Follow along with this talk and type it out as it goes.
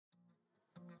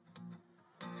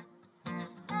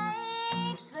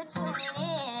Thanks for tuning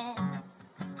in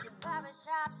to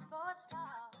Barbershop Sports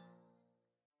Talk.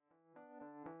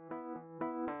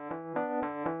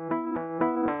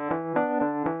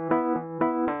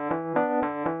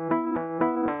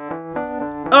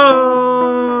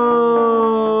 Oh,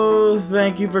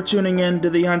 thank you for tuning in to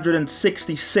the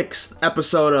 166th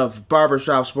episode of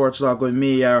Barbershop Sports Talk with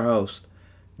me, our host,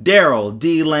 Daryl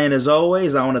D. Lane. As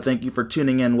always, I want to thank you for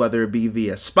tuning in, whether it be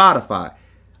via Spotify,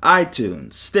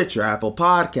 iTunes, Stitcher, Apple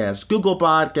Podcasts, Google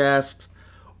Podcasts,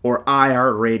 or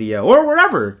iHeartRadio, or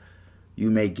wherever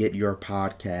you may get your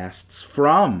podcasts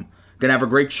from. Gonna have a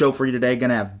great show for you today.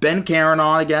 Gonna have Ben Karen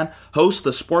on again, host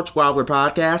the Sports Squabbler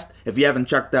podcast. If you haven't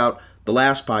checked out the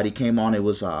last pod he came on, it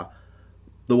was the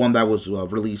one that was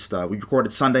released. We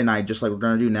recorded Sunday night, just like we're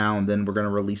going to do now, and then we're going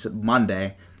to release it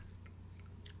Monday.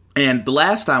 And the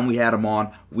last time we had him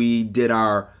on, we did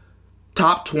our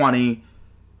top 20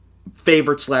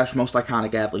 favorite / most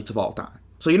iconic athletes of all time.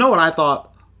 So you know what I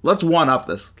thought? Let's one-up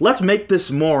this. Let's make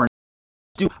this more.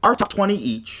 Do our top 20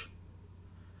 each.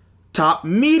 Top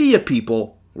media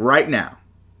people right now.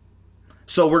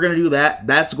 So we're going to do that.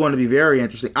 That's going to be very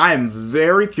interesting. I am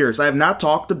very curious. I have not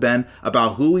talked to Ben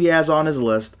about who he has on his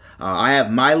list. I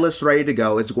have my list ready to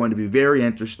go. It's going to be very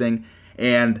interesting,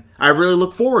 and I really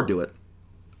look forward to it.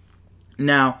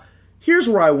 Now, here's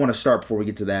where I want to start before we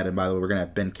get to that. And by the way, we're going to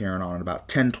have Ben Karen on in about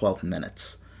 10, 12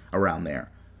 minutes around there.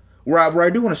 Where I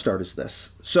do want to start is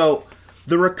this. So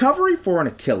the recovery for an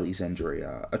Achilles injury,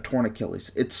 a torn Achilles,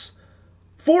 it's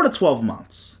 4 to 12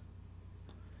 months.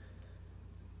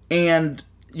 And,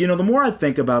 you know, the more I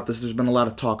think about this, there's been a lot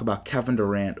of talk about Kevin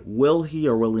Durant. Will he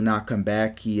or will he not come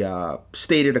back? He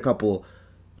stated a couple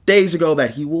days ago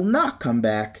that he will not come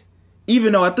back,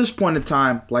 even though at this point in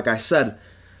time, like I said,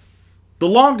 the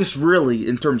longest really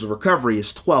in terms of recovery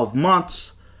is 12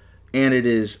 months. And it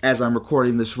is, as I'm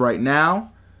recording this right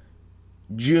now,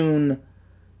 June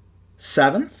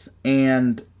 7th.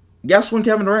 And guess when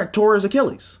Kevin Durant tore his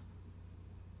Achilles?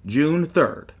 June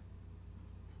 3rd.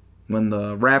 When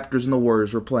the Raptors and the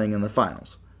Warriors were playing in the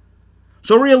finals.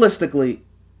 So realistically,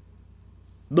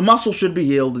 the muscle should be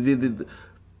healed. The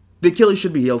Achilles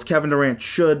should be healed. Kevin Durant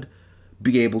should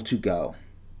be able to go.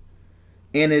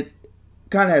 And it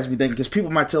kind of has me thinking, because people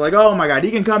might say like, oh my God,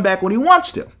 he can come back when he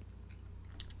wants to.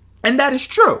 And that is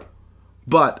true.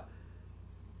 But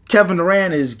Kevin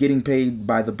Durant is getting paid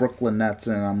by the Brooklyn Nets,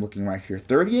 and I'm looking right here,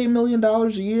 $38 million a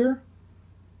year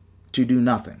to do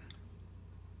nothing.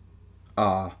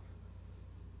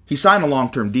 He signed a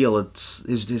long-term deal.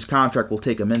 His contract will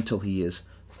take him until he is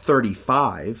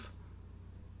 35.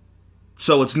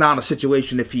 So it's not a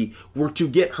situation if he were to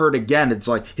get hurt again, it's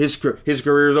like his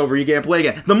career is over, he can't play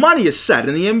again. The money is set.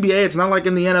 In the NBA, it's not like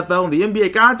in the NFL, and the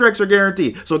NBA contracts are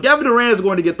guaranteed. So Kevin Durant is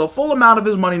going to get the full amount of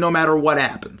his money no matter what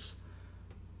happens.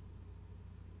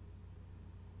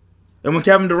 And when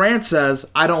Kevin Durant says,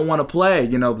 I don't want to play,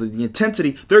 you know, the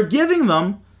intensity, they're going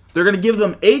to give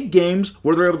them 8 games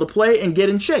where they're able to play and get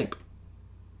in shape.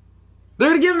 They're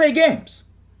going to give them 8 games.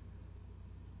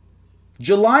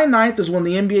 July 9th is when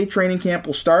the NBA training camp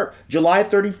will start. July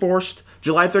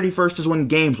 31st is when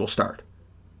games will start.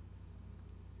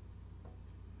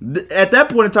 At that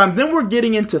point in time, then we're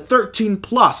getting into 13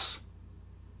 plus.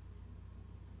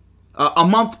 A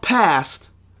month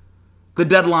past the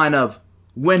deadline of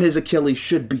when his Achilles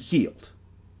should be healed.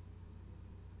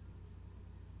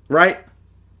 Right?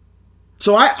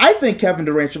 So I think Kevin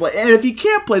Durant should play. And if he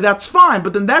can't play, that's fine.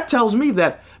 But then that tells me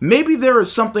that maybe there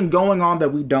is something going on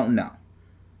that we don't know.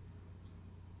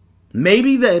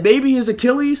 Maybe his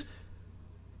Achilles,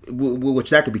 which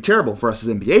that could be terrible for us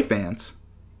as NBA fans.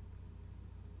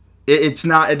 It's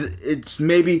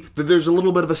maybe that there's a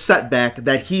little bit of a setback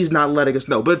that he's not letting us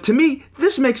know. But to me,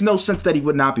 this makes no sense that he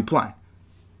would not be playing.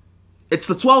 It's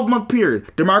the 12-month period.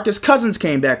 DeMarcus Cousins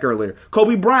came back earlier.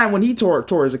 Kobe Bryant, when he tore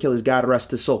his Achilles, God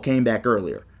rest his soul, came back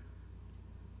earlier.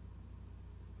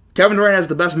 Kevin Durant has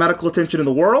the best medical attention in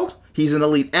the world. He's an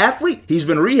elite athlete. He's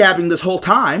been rehabbing this whole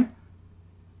time.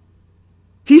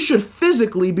 He should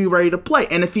physically be ready to play.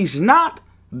 And if he's not,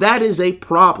 that is a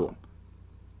problem.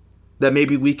 That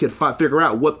maybe we could figure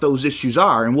out what those issues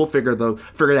are, and we'll figure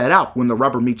that out when the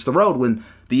rubber meets the road, when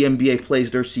the NBA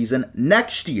plays their season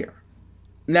next year.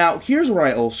 Now, here's where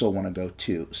I also want to go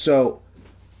to. So,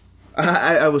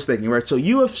 I was thinking, right? So,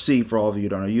 UFC, for all of you who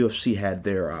don't know, UFC had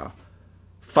their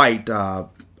fight.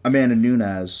 Amanda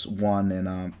Nunes won in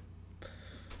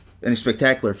a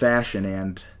spectacular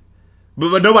fashion,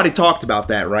 but nobody talked about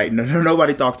that, right?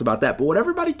 Nobody talked about that. But what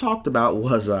everybody talked about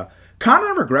was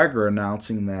Conor McGregor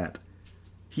announcing that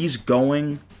he's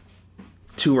going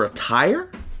to retire,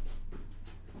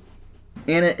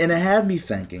 and it had me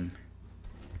thinking.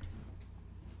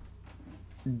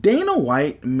 Dana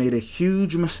White made a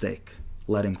huge mistake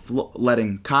letting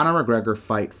Conor McGregor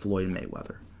fight Floyd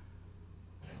Mayweather.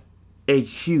 A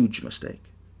huge mistake.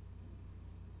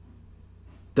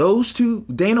 Those two,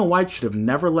 Dana White should have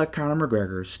never let Conor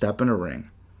McGregor step in a ring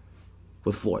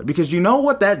with Floyd. Because you know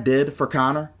what that did for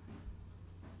Conor?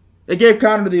 It gave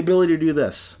Conor the ability to do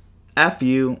this. F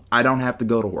you, I don't have to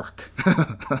go to work.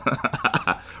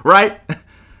 Right?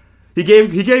 He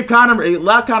allowed Conor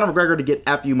McGregor to get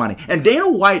F you money. And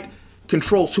Dana White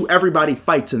controls who everybody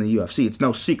fights in the UFC. It's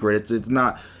no secret. It's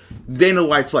not. Dana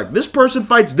White's like, this person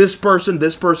fights this person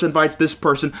fights this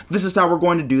person. This is how we're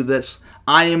going to do this.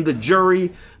 I am the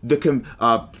jury, the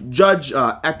judge,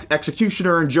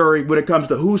 executioner, and jury when it comes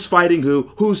to who's fighting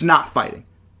who's not fighting.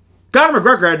 Conor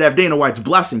McGregor had to have Dana White's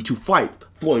blessing to fight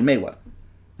Floyd Mayweather.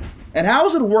 And how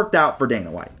has it worked out for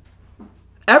Dana White?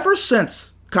 Ever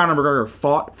since Conor McGregor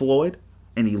fought Floyd,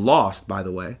 and he lost, by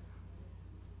the way,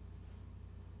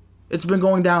 it's been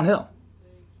going downhill.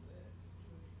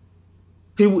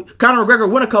 Conor McGregor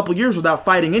went a couple years without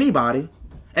fighting anybody,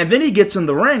 and then he gets in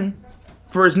the ring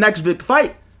for his next big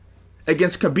fight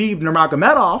against Khabib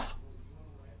Nurmagomedov,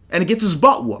 and he gets his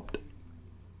butt whooped.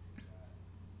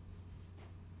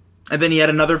 And then he had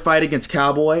another fight against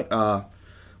Cowboy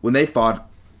when they fought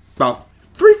about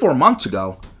 3-4 months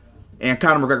ago, and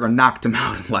Conor McGregor knocked him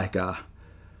out in like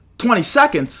 20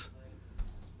 seconds.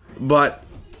 But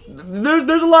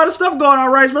there's a lot of stuff going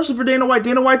on, right? Especially for Dana White.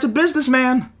 Dana White's a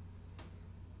businessman.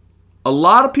 A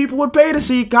lot of people would pay to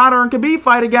see Conor and Khabib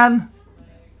fight again.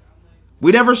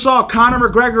 We never saw Conor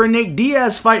McGregor and Nate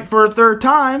Diaz fight for a third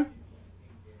time.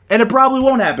 And it probably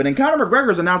won't happen. And Conor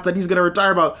McGregor's announced that he's going to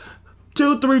retire about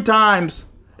 2-3 times.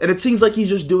 And it seems like he's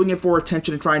just doing it for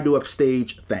attention and trying to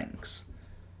upstage things.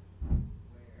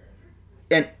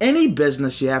 In any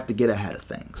business, you have to get ahead of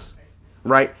things,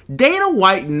 right? Dana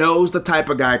White knows the type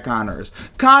of guy Conor is.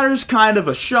 Conor's kind of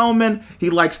a showman. He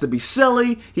likes to be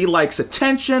silly. He likes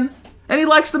attention. And he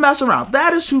likes to mess around.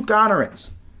 That is who Conor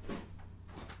is.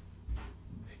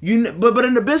 But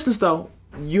in the business, though,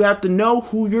 you have to know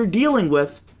who you're dealing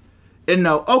with and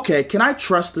know, okay, can I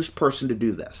trust this person to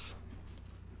do this?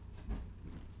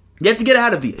 You have to get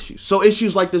ahead of the issues. So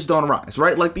issues like this don't arise,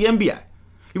 right? Like the NBA.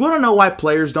 You want to know why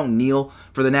players don't kneel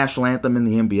for the national anthem in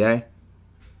the NBA? It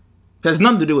has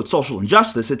nothing to do with social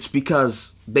injustice. It's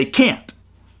because they can't.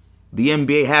 The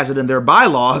NBA has it in their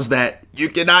bylaws that you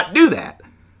cannot do that.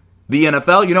 The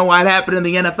NFL, you know why it happened in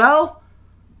the NFL?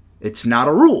 It's not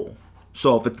a rule.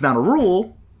 So if it's not a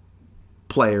rule,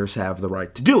 players have the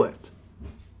right to do it.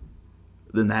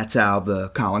 Then that's how the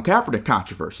Colin Kaepernick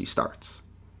controversy starts.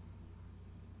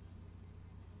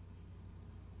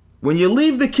 When you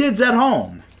leave the kids at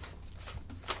home,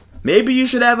 maybe you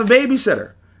should have a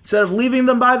babysitter instead of leaving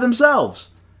them by themselves.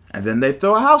 And then they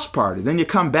throw a house party. Then you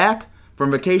come back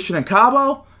from vacation in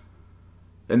Cabo,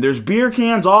 and there's beer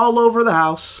cans all over the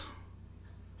house.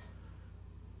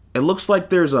 It looks like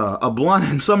there's a blunt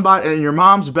in your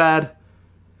mom's bed,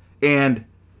 and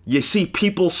you see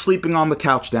people sleeping on the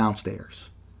couch downstairs.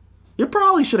 You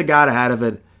probably should have got ahead of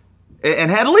it and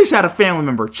had at least had a family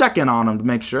member check in on them to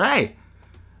make sure, hey,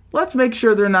 let's make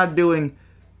sure they're not going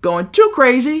too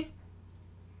crazy.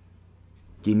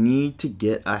 You need to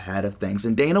get ahead of things.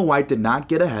 And Dana White did not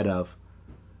get ahead of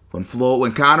when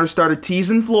Conor started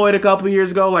teasing Floyd a couple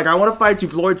years ago, like, I want to fight you.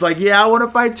 Floyd's like, yeah, I want to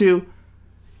fight too.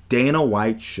 Dana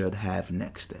White should have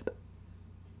nixed it.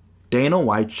 Dana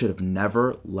White should have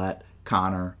never let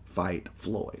Conor fight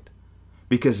Floyd.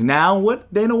 Because now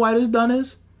what Dana White has done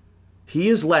is, he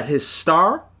has let his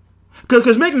star,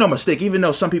 because make no mistake, even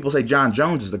though some people say John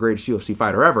Jones is the greatest UFC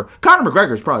fighter ever, Conor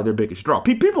McGregor is probably their biggest draw.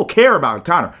 People care about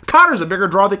Conor. Conor's a bigger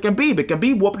draw than Khabib, but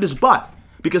Khabib whooped his butt.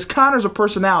 Because Conor's a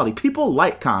personality. People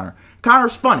like Conor.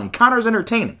 Conor's funny. Conor's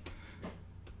entertaining.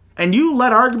 And you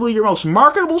let arguably your most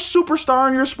marketable superstar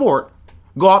in your sport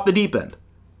go off the deep end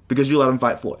because you let him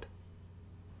fight Floyd.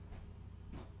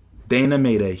 Dana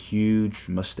made a huge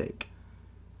mistake.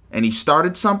 And he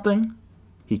started something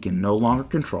he can no longer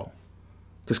control.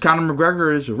 Because Conor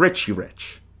McGregor is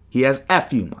rich. He has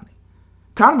FU money.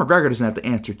 Conor McGregor doesn't have to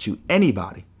answer to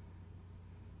anybody.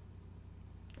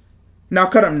 Now,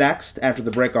 cut up next, after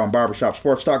the break on Barbershop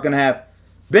Sports Talk, going to have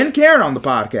Ben Karen on the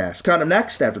podcast. Cut up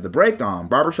next, after the break on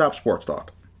Barbershop Sports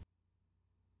Talk.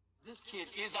 This kid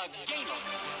is a gamer.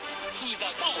 He's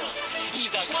a baller.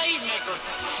 He's a playmaker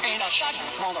and a shot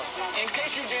caller. In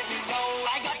case you didn't know,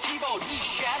 I got Tebow. He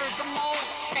shattered the mold,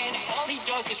 and all he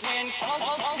does is win.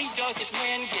 All he does is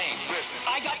win games. Listen,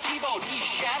 I got Tebow. He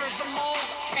shattered the mold,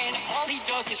 and all he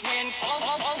does is win.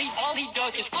 All he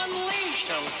does is unleash.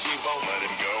 Tell Tebow, let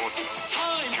him go. It's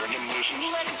time. Turn him loose.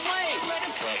 Let him play. Let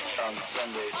him play on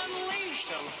Sunday. Unleash.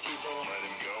 Tell Tebow, let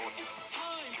him go. It's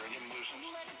time. Turn him loose and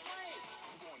let him play.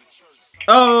 I'm going to church.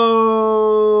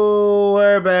 Oh,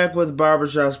 we're back with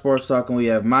Barbershop Sports Talk, and we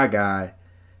have my guy,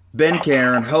 Ben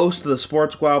Karen, host of the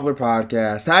Sports Squabbler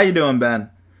podcast. How you doing, Ben?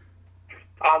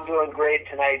 I'm doing great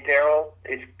tonight, Daryl.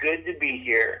 It's good to be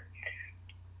here.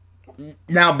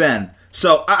 Now, Ben,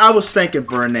 so I was thinking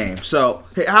for a name. So,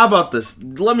 hey, how about this?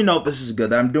 Let me know if this is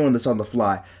good. I'm doing this on the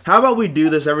fly. How about we do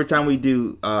this every time we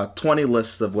do 20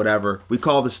 lists of whatever? We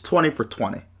call this 20 for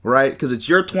 20, right? Because it's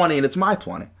your 20 and it's my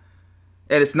 20.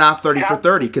 And it's not 30 for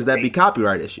 30 because that'd be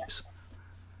copyright issues.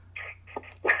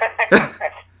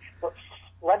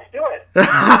 Let's do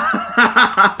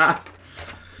it.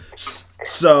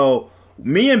 So,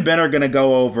 me and Ben are going to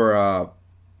go over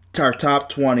our top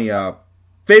 20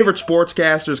 favorite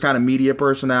sportscasters, kind of media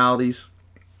personalities.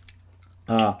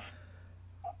 Some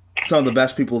of the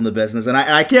best people in the business. And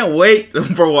I can't wait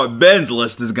for what Ben's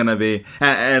list is going to be.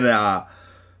 And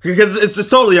because it's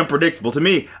totally unpredictable. To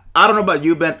me, I don't know about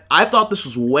you, Ben. I thought this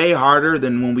was way harder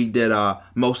than when we did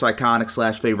most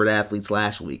iconic / favorite athletes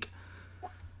last week.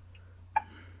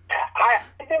 I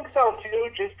think so, too,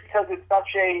 just because it's such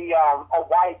a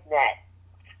wide net.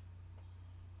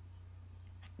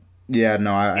 Yeah,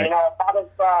 no, a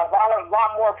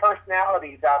lot more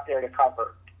personalities out there to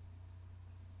cover.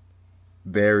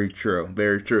 Very true,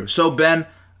 very true. So, Ben,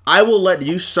 I will let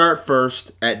you start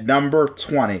first at number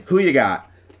 20. Who you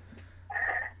got?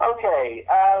 Okay,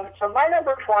 so my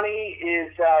number 20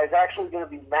 is actually going to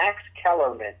be Max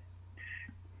Kellerman.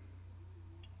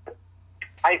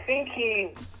 I think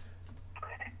he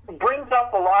brings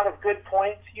up a lot of good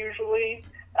points usually.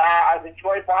 I've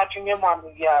enjoyed watching him on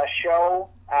the show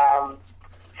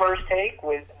First Take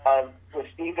with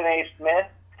Stephen A. Smith.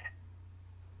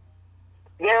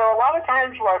 There are a lot of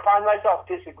times where I find myself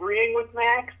disagreeing with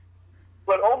Max,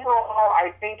 but overall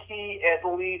I think he at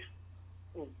least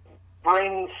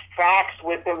brings facts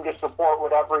with him to support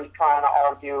whatever he's trying to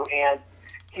argue, and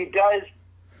he does,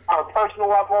 on a personal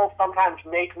level, sometimes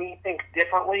make me think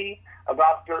differently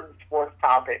about certain sports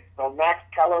topics. So Max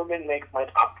Kellerman makes my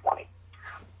top 20.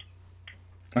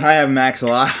 I have Max a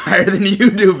lot higher than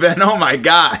you do, Ben. Oh my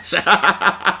gosh.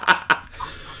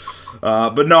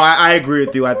 But no, I agree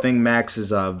with you. I think Max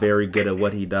is very good at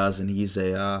what he does, and he's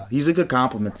a good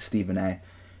compliment to Stephen A.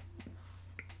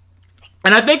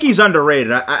 And I think he's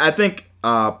underrated. I think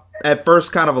at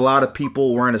first, kind of a lot of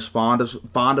people weren't as fond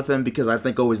of him because I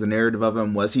think always the narrative of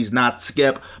him was he's not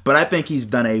Skip, but I think he's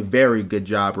done a very good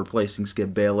job replacing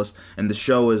Skip Bayless, and the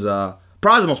show is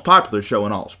probably the most popular show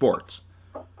in all of sports.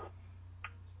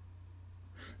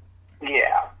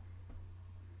 Yeah.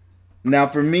 Now,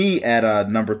 for me at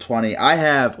number 20, I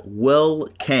have Will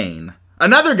Kane,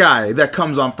 another guy that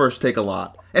comes on First Take a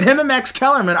lot, and him and Max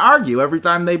Kellerman argue every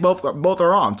time they both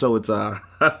are on. So it's But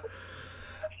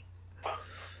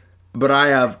I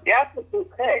have... Yeah, that's a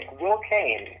good pick. Will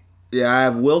Kane. Yeah, I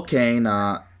have Will Kane.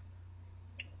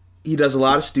 He does a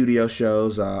lot of studio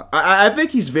shows. I think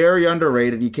he's very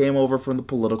underrated. He came over from the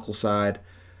political side.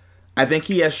 I think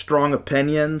he has strong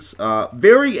opinions.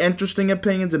 Very interesting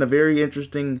opinions and a very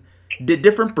interesting...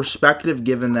 different perspective,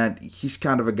 given that he's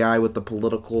kind of a guy with the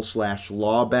political /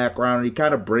 law background. And he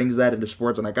kind of brings that into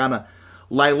sports, and I kind of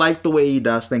like the way he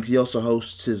does things. He also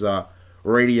hosts his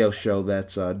radio show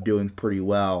that's doing pretty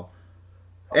well.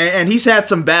 And he's had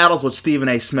some battles with Stephen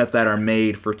A. Smith that are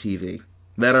made for TV.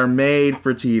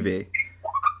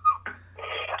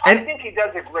 I think he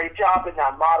does a great job in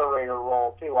that moderator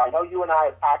role, too. I know you and I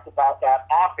have talked about that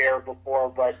off-air before,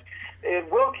 but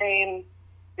Will Kane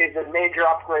is a major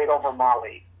upgrade over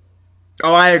Molly.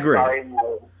 Oh, I agree. Sorry.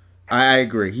 I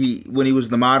agree. When he was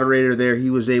the moderator there,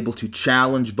 he was able to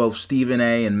challenge both Stephen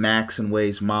A. and Max in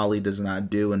ways Molly does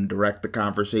not do and direct the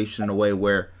conversation in a way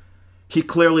where he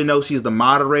clearly knows he's the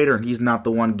moderator and he's not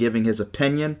the one giving his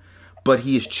opinion, but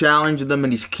he is challenging them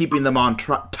and he's keeping them on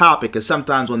topic, because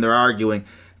sometimes when they're arguing,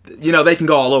 they can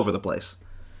go all over the place.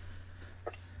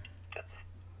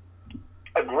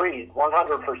 Agreed,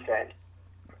 100%.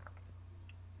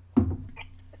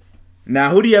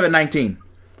 Now, who do you have at 19?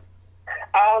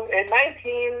 At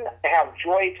 19, I have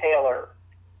Joy Taylor.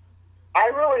 I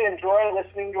really enjoy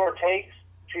listening to her takes.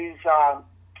 She's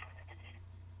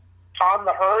on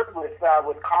the herd with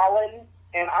Colin,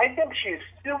 and I think she's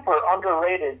super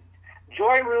underrated.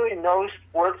 Joy really knows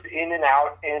sports in and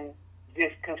out, and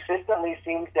just consistently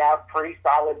seems to have pretty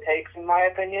solid takes, in my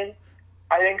opinion.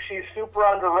 I think she's super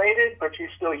underrated, but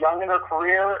she's still young in her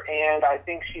career, and I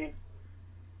think she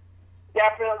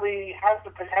definitely has the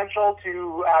potential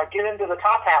to get into the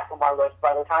top half of my list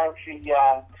by the time she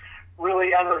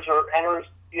really enters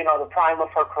the prime of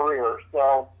her career.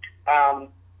 So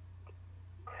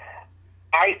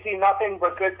I see nothing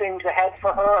but good things ahead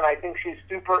for her, and I think she's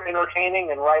super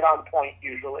entertaining and right on point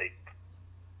usually.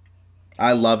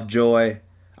 I love Joy.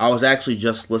 I was actually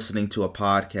just listening to a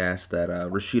podcast that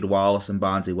Rasheed Wallace and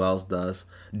Bonzi Wells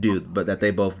but that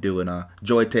they both do, and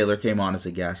Joy Taylor came on as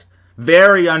a guest.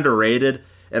 Very underrated,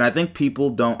 and I think people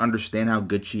don't understand how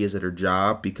good she is at her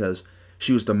job because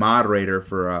she was the moderator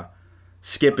for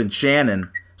Skip and Shannon,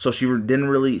 so she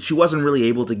wasn't really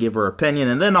able to give her opinion.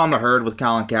 And then on the Herd with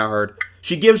Colin Cowherd,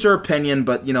 she gives her opinion,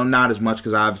 but not as much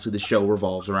because obviously the show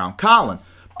revolves around Colin.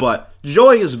 But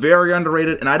Joy is very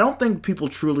underrated, and I don't think people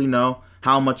truly know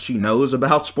how much she knows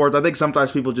about sports. I think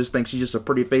sometimes people just think she's just a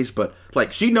pretty face, but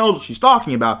she knows what she's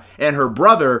talking about. And her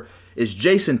brother is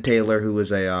Jason Taylor, who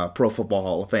is a Pro Football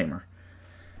Hall of Famer.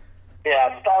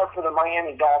 Yeah, star for the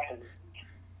Miami Dolphins.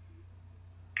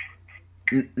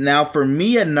 Now, for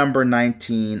me at number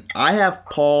 19, I have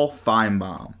Paul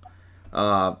Feinbaum.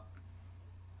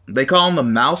 They call him the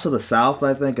Mouse of the South,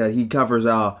 I think. He covers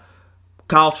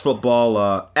college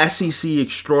football, SEC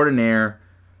extraordinaire.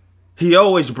 He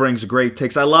always brings great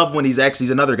takes. I love when he's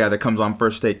another guy that comes on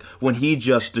First Take, when he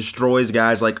just destroys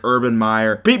guys like Urban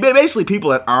Meyer. Basically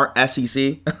people that aren't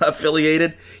SEC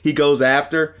affiliated, he goes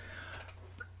after.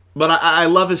 But I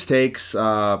love his takes.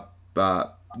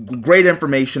 Great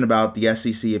information about the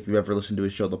SEC if you've ever listened to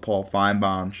his show, The Paul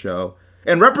Feinbaum Show.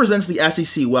 And represents the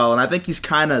SEC well, and I think he's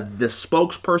kind of the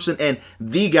spokesperson and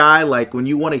the guy, when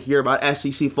you want to hear about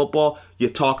SEC football, you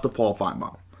talk to Paul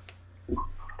Feinbaum.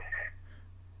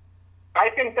 I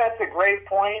think that's a great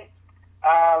point.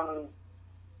 I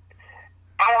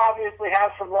obviously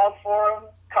have some love for him,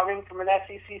 coming from an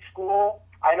SEC school.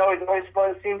 I know he always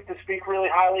seems to speak really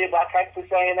highly about Texas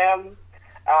A&M, and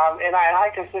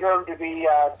I consider him to be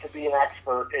an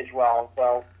expert as well.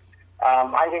 So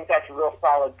I think that's a real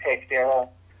solid pick, Daryl.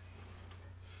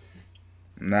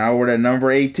 Now we're at number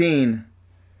 18.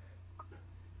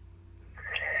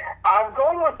 I'm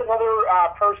going with another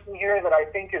person here that I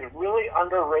think is really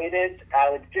underrated,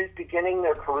 just beginning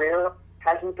their career,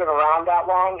 hasn't been around that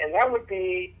long, and that would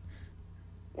be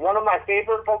one of my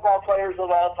favorite football players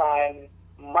of all time,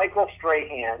 Michael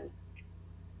Strahan.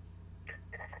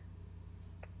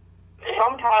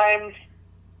 Sometimes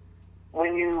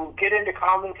when you get into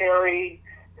commentary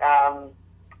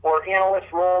or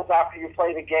analyst roles after you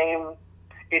play the game,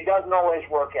 it doesn't always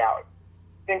work out.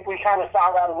 I think we kind of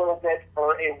saw that a little bit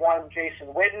for one Jason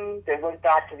Witten. They went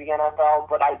back to the NFL,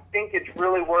 but I think it's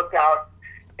really worked out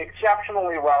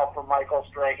exceptionally well for Michael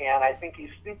Strahan. I think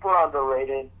he's super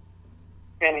underrated,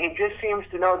 and he just seems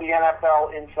to know the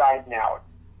NFL inside and out.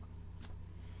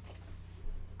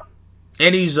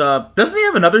 And he's doesn't he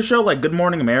have another show like Good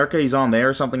Morning America? He's on there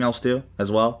or something else too,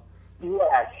 as well.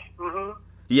 Yes. Mm-hmm.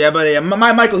 Yeah, but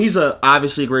Michael, he's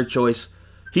obviously a great choice.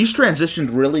 He's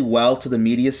transitioned really well to the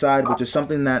media side, which is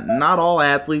something that not all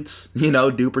athletes,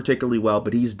 do particularly well,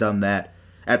 but he's done that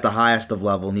at the highest of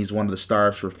level, and he's one of the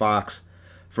stars for Fox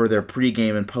for their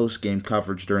pregame and postgame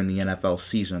coverage during the NFL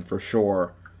season, for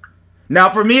sure. Now,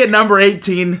 for me at number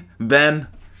 18, Ben,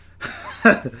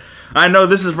 I know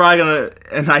this is probably going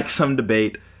to ignite some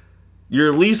debate.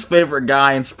 Your least favorite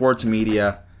guy in sports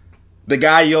media, the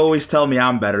guy you always tell me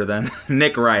I'm better than,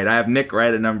 Nick Wright. I have Nick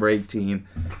Wright at number 18.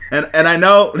 And I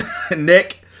know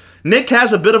Nick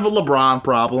has a bit of a LeBron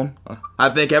problem. I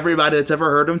think everybody that's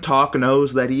ever heard him talk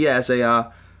knows that he has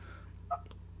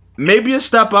maybe a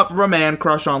step up from a man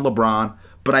crush on LeBron,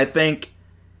 but I think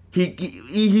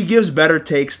he gives better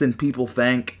takes than people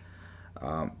think.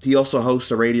 He also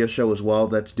hosts a radio show as well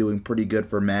that's doing pretty good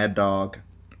for Mad Dog.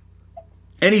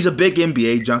 And he's a big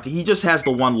NBA junkie. He just has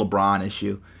the one LeBron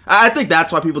issue. I think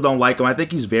that's why people don't like him. I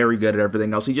think he's very good at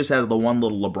everything else. He just has the one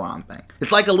little LeBron thing.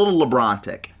 It's like a little LeBron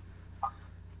tick.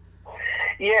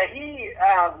 Yeah, he's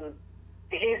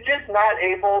just not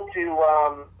able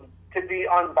to be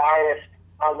unbiased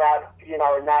on that, in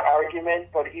that argument.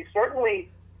 But he's certainly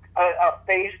a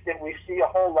face that we see a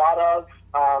whole lot of,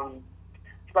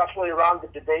 especially around the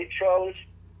debate shows.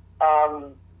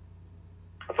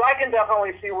 So I can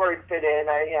definitely see where he fit in.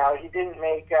 He didn't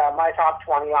make my top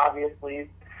 20, obviously.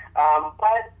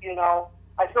 But,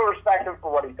 I still respect him for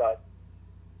what he does.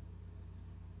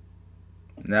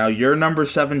 Now, you're number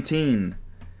 17.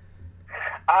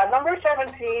 Number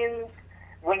 17,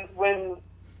 when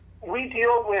we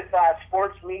deal with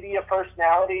sports media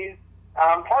personalities,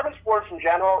 part of sports in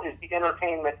general is the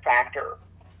entertainment factor.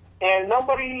 And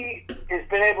nobody has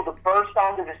been able to burst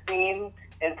onto the scene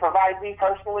and provide me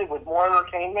personally with more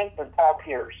entertainment than Paul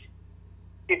Pierce.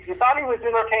 If you thought he was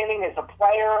entertaining as a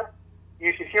player,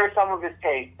 you should hear some of his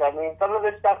takes. I mean, some of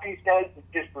the stuff he says is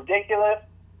just ridiculous.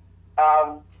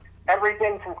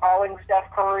 Everything from calling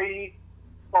Steph Curry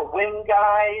a win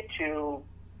guy to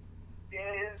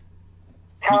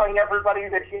telling everybody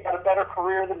that he had a better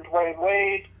career than Dwayne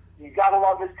Wade. You got to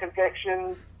love his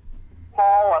convictions.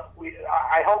 Paul,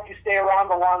 I hope you stay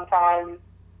around a long time.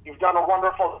 You've done a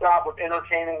wonderful job of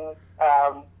entertaining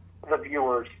the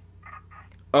viewers.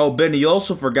 Oh, Ben, you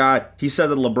also forgot, he said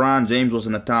that LeBron James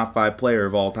wasn't a top 5 player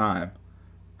of all time.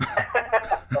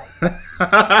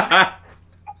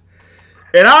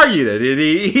 And argued it.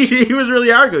 He was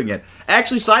really arguing it.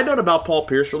 Actually, side note about Paul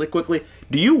Pierce really quickly.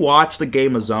 Do you watch the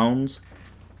Game of Zones?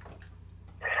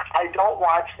 I don't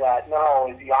watch that.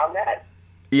 No. Is he on that?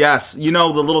 Yes. You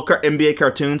know the little NBA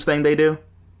cartoons thing they do?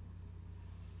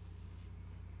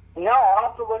 No, I'll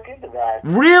have to look into that.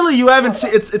 Really? You haven't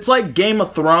seen it's like Game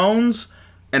of Thrones,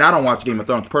 and I don't watch Game of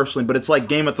Thrones personally, but it's like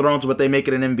Game of Thrones, but they make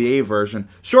it an NBA version.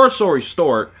 Short story.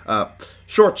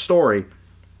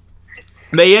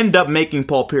 They end up making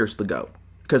Paul Pierce the GOAT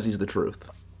because he's the truth.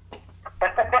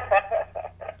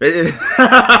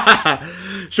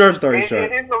 Short story short.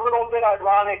 It is a little bit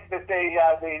ironic that they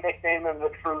nickname him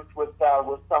the truth with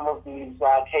some of these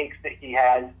takes that he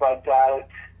has, but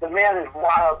the man is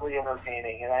wildly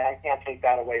entertaining, and I can't take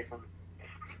that away from him.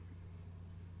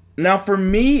 Now, for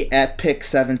me, at pick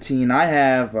 17, I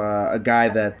have a guy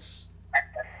that's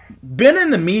been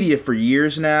in the media for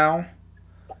years now,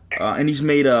 and he's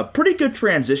made a pretty good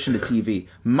transition to TV.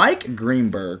 Mike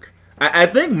Greenberg. I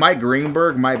think Mike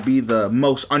Greenberg might be the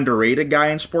most underrated guy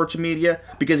in sports media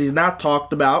because he's not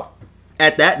talked about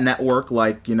at that network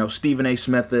like, Stephen A.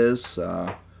 Smith is.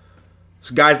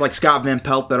 Guys like Scott Van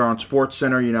Pelt that are on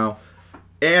SportsCenter,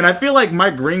 And I feel like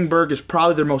Mike Greenberg is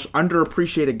probably their most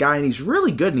underappreciated guy, and he's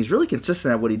really good, and he's really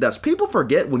consistent at what he does. People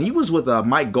forget, when he was with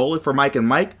Mike Golick for Mike and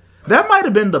Mike, that might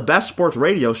have been the best sports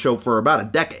radio show for about a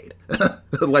decade.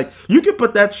 Like, you could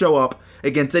put that show up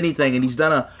against anything, and he's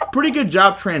done a pretty good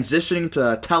job transitioning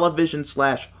to a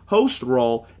television/host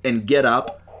role and Get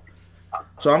Up.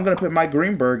 So I'm going to put Mike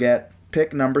Greenberg at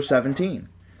pick number 17.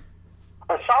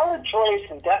 A solid choice,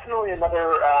 and definitely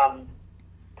another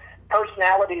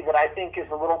personality that I think is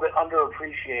a little bit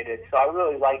underappreciated. So I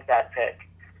really like that pick.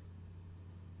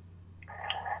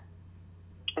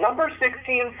 Number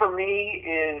 16 for me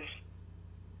is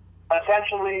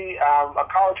essentially a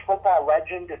college football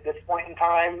legend at this point in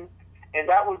time, and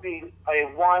that would be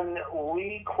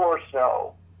Lee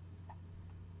Corso.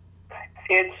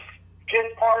 It's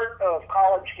just part of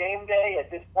College Game Day at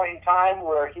this point in time,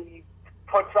 where he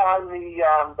puts on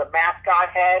the mascot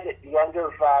head at the end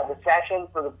of the session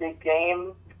for the big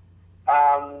game,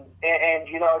 and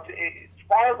it's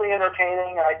wildly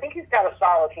entertaining, and I think he's got a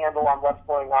solid handle on what's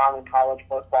going on in college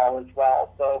football as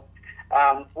well. So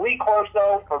Lee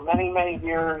Corso, for many, many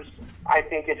years, I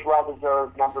think it's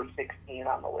well-deserved number 16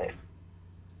 on the list.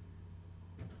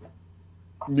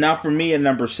 Now for me at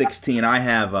number 16, I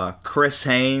have Chris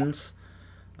Haynes,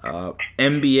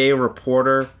 NBA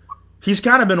reporter. He's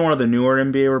kind of been one of the newer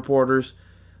NBA reporters,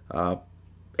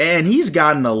 and he's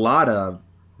broken a lot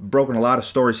of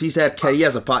stories. He's had a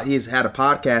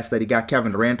podcast that he got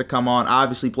Kevin Durant to come on.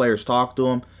 Obviously, players talk to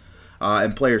him,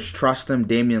 and players trust him.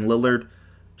 Damian Lillard,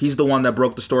 he's the one that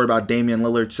broke the story about Damian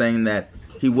Lillard saying that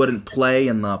he wouldn't play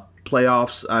in the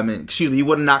playoffs. He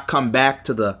would not come back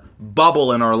to the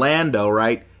bubble in Orlando,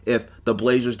 right, if the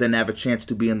Blazers didn't have a chance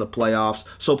to be in the playoffs.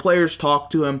 So players talk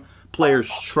to him, players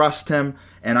trust him,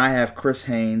 and I have Chris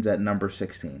Haynes at number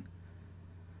 16.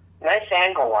 Nice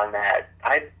angle on that.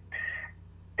 I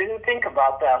didn't think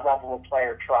about that level of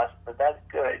player trust, but that's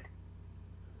good.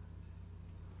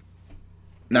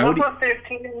 Now, number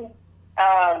 15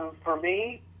 for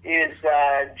me is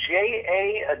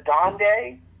J.A.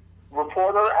 Adonde,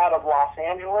 reporter out of Los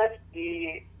Angeles.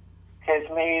 He has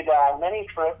made many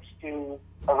trips to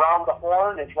Around the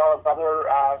Horn as well as other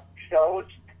shows.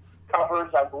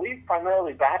 Covers, I believe,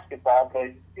 primarily basketball, but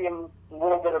you see him a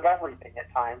little bit of everything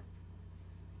at times.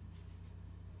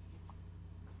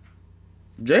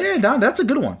 J.A. Don, that's a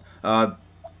good one.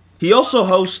 He also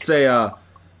hosts a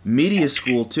media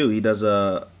school, too. He does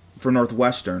for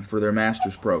Northwestern for their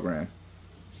master's program.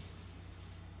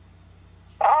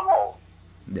 Oh.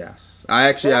 Yes. I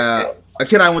actually, a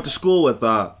kid I went to school with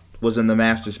was in the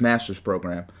master's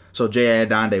program. So J.A.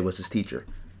 Adonde was his teacher.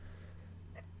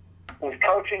 He's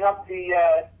coaching up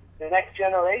the next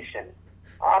generation.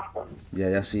 Awesome. Yeah,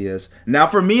 yes, he is. Now,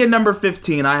 for me at number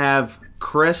 15, I have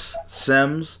Chris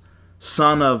Sims,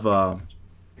 son of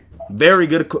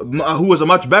who was a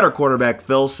much better quarterback,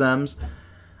 Phil Simms.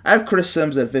 I have Chris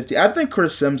Sims at 15. I think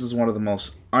Chris Sims is one of the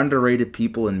most underrated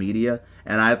people in media,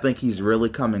 and I think he's really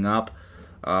coming up.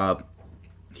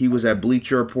 He was at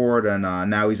Bleacher Report, and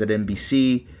now he's at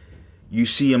NBC. You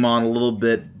see him on a little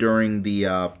bit during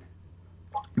the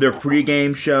their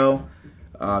pregame show.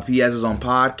 He has his own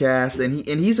podcast,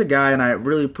 and he's a guy, and I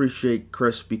really appreciate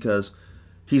Chris because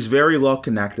he's very well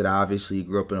connected. Obviously, he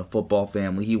grew up in a football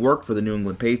family. He worked for the New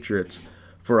England Patriots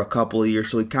for a couple of years,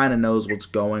 so he kind of knows what's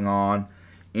going on.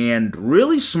 And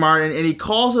really smart, and he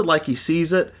calls it like he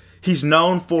sees it. He's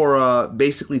known for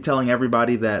basically telling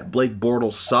everybody that Blake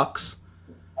Bortles sucks.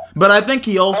 But I think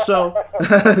he also,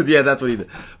 yeah, that's what he did.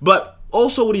 But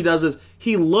also what he does is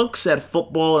he looks at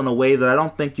football in a way that I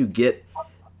don't think you get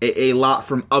a lot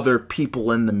from other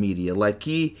people in the media. Like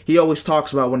he always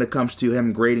talks about when it comes to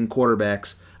him grading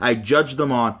quarterbacks, I judge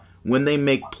them on when they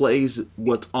make plays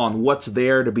what's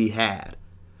there to be had.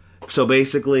 So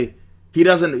basically, he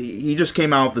just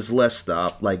came out with this list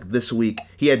like this week.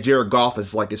 He had Jared Goff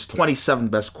as like his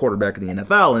 27th best quarterback in the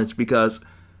NFL, and it's because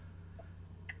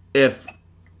if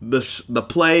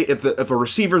if a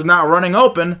receiver's not running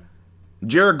open,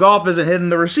 Jared Goff isn't hitting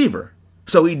the receiver.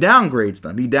 So he downgrades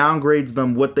them. He downgrades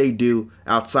them what they do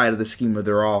outside of the scheme of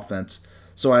their offense.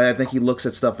 So I think he looks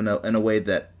at stuff in a way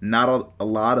that not a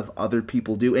lot of other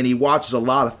people do. And he watches a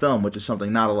lot of film, which is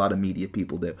something not a lot of media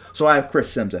people do. So I have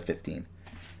Chris Sims at 15.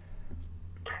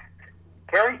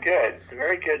 Very good.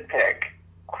 Very good pick.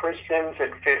 Chris Sims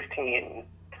at 15.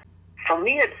 For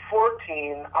me at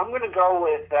 14, I'm going to go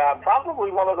with probably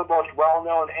one of the most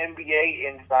well-known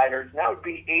NBA insiders, and that would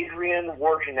be Adrian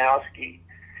Wojnarowski.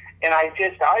 And I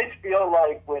always feel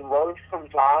like when Woj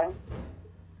comes on,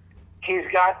 he's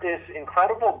got this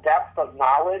incredible depth of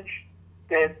knowledge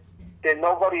that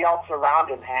nobody else around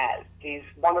him has. He's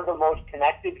one of the most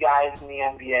connected guys in the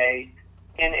NBA,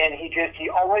 and he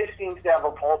always seems to have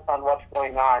a pulse on what's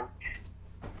going on.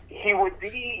 He would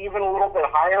be even a little bit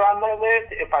higher on my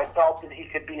list if I felt that he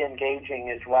could be engaging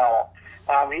as well.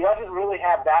 He doesn't really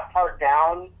have that part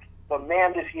down, but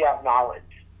man, does he have knowledge.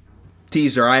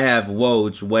 Teaser, I have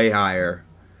Woj way higher.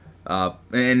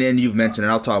 And you've mentioned it.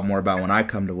 I'll talk more about when I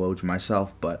come to Woj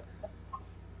myself, but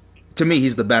to me,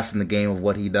 he's the best in the game of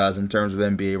what he does in terms of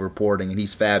NBA reporting, and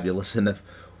he's fabulous. And if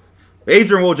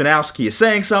Adrian Wojnarowski is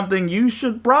saying something, you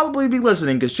should probably be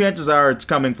listening because chances are it's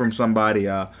coming from somebody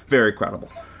very credible.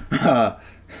 100%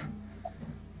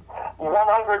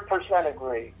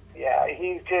 agree. Yeah,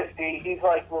 he's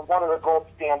like one of the gold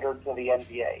standards of the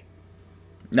NBA.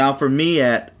 Now for me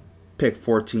at pick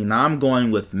 14, I'm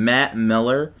going with Matt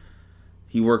Miller.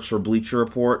 He works for Bleacher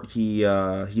Report. He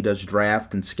does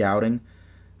draft and scouting.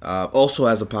 Also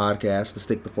has a podcast, the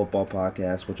Stick to Football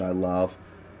podcast, which I love.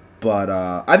 But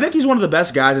I think he's one of the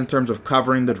best guys in terms of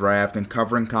covering the draft and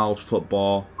covering college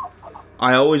football.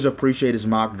 I always appreciate his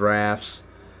mock drafts.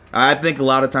 I think a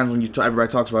lot of times when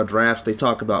everybody talks about drafts, they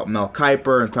talk about Mel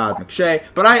Kiper and Todd McShay.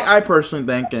 But I personally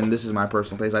think, and this is my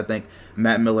personal taste, I think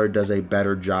Matt Miller does a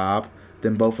better job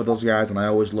than both of those guys, and I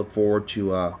always look forward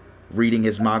to reading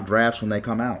his mock drafts when they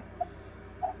come out.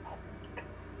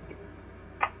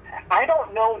 I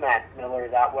don't know Matt Miller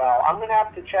that well. I'm going to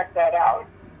have to check that out.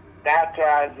 That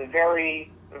is a very,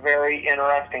 very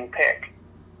interesting pick.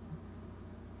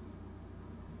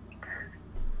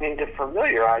 I need to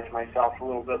familiarize myself a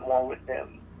little bit more with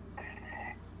him.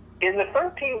 In the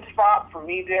 13th spot for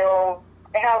me, Daryl,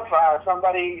 I have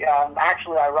somebody,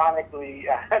 actually, ironically,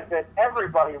 that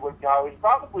everybody would know. He's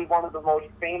probably one of the most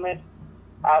famous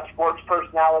sports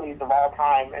personalities of all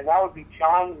time, and that would be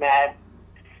John Madden.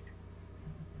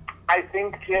 I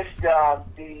think just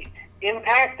the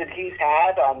impact that he's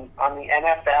had on the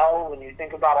NFL, when you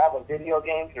think about all the video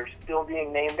games that are still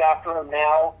being named after him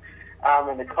now,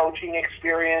 and the coaching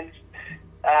experience,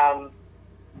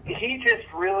 he just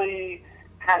really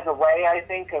has a way, I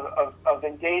think, of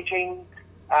engaging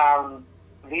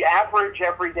the average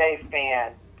everyday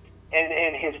fan.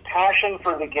 And his passion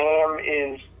for the game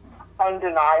is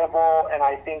undeniable, and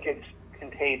I think it's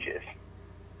contagious.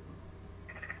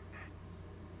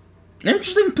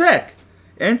 Interesting pick.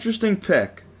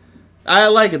 I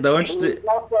like it, though. He was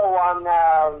also on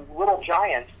Little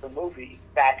Giants, the movie,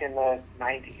 back in the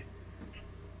 90s.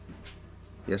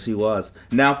 Yes, he was.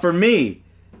 Now, for me,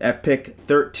 at pick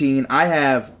 13, I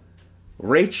have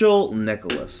Rachel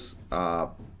Nicholas. There's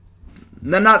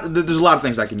a lot of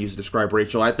things I can use to describe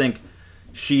Rachel. I think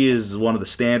she is one of the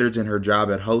standards in her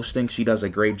job at hosting. She does a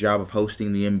great job of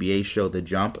hosting the NBA show The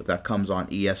Jump that comes on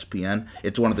ESPN.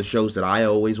 It's one of the shows that I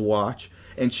always watch.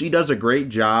 And she does a great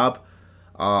job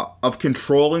of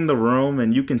controlling the room.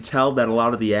 And you can tell that a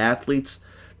lot of the athletes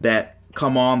that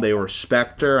come on, they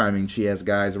respect her. I mean, she has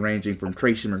guys ranging from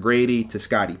Tracy McGrady to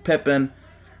Scottie Pippen.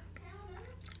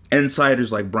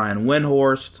 Insiders like Brian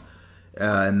Windhorst.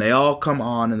 And they all come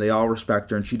on and they all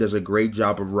respect her, and she does a great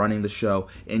job of running the show,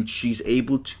 and she's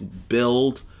able to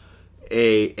build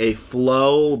a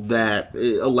flow that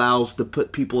allows to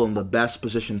put people in the best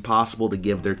position possible to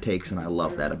give their takes, and I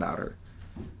love that about her.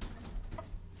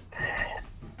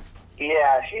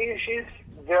 Yeah, she's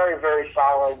very, very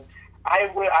solid. I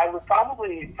would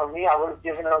probably, for me, I would have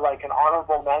given her like an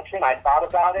honorable mention. I thought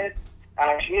about it.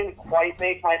 She didn't quite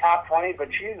make my top 20, but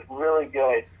she's really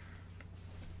good.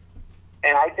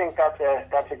 And I think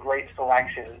that's a great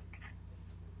selection.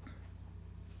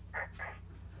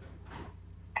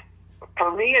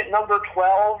 For me, at number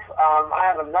 12, I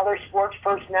have another sports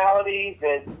personality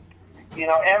that,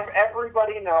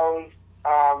 everybody knows,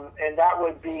 and that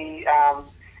would be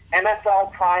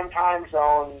NFL primetime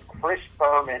zone Chris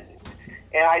Berman.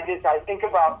 And I think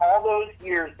about all those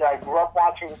years that I grew up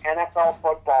watching NFL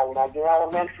football when I was in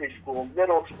elementary school,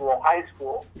 middle school, high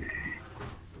school.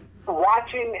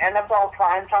 Watching NFL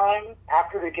primetime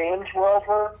after the games were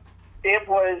over, it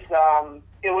was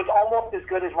almost as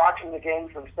good as watching the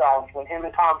games themselves. When him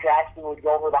and Tom Jackson would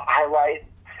go over the highlights,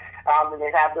 and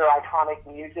they'd have their iconic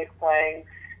music playing.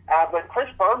 But Chris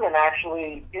Berman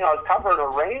actually, has covered a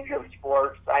range of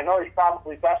sports. I know he's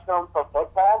probably best known for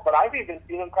football, but I've even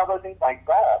seen him cover things like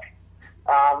golf.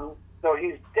 So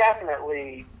he's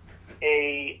definitely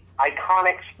a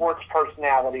iconic sports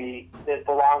personality that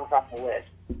belongs on the list.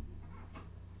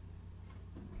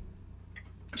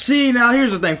 See, now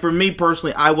here's the thing. For me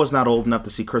personally, I was not old enough to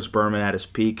see Chris Berman at his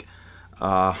peak.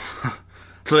 So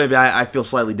maybe I feel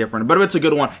slightly different. But it's a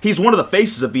good one. He's one of the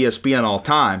faces of ESPN all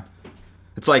time.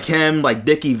 It's like him, like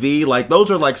Dickie V. Like,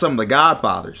 those are like some of the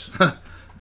godfathers.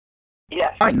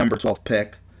 Yes. My number 12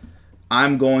 pick,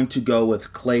 I'm going to go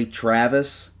with Clay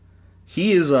Travis.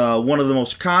 He is one of the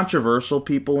most controversial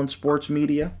people in sports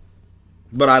media.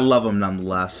 But I love him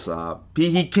nonetheless.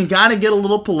 He can kind of get a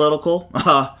little political.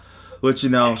 Which,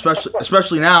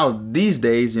 especially now, these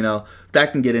days,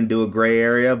 that can get into a gray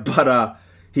area. But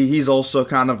he's also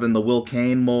kind of in the Will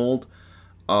Cain mold,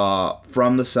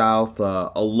 from the South,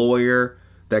 a lawyer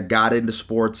that got into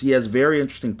sports. He has very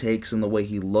interesting takes in the way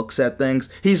he looks at things.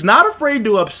 He's not afraid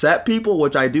to upset people,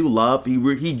 which I do love.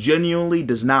 He genuinely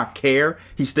does not care.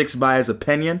 He sticks by his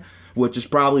opinion, which is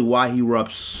probably why he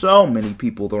rubs so many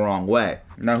people the wrong way.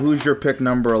 Now, who's your pick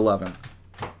number 11?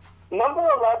 Number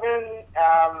 11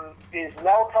 is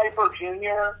Mel Kiper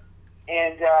Jr.,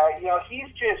 and, he's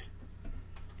just,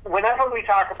 whenever we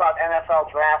talk about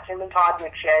NFL drafts, him and Todd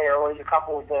McShay are always a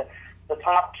couple of the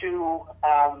top two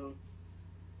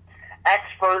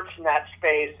experts in that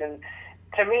space, and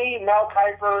to me, Mel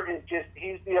Kiper is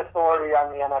he's the authority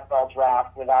on the NFL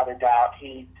draft, without a doubt.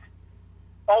 He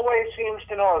always seems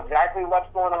to know exactly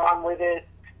what's going on with it,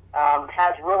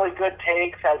 has really good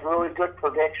takes, has really good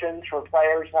predictions for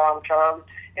players long term,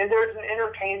 and there's an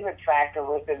entertainment factor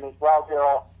with him as well,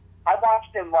 Daryl. I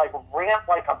watched him rant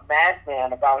like a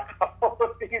madman about a couple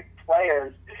of these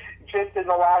players just in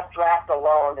the last draft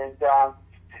alone, and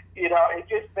it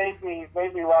just made me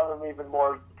love him even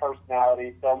more as a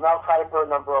personality. So Mel Kiper,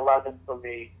 number 11 for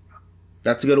me.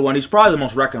 That's a good one. He's probably the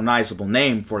most recognizable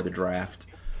name for the draft.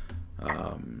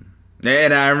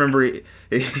 And I remember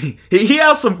he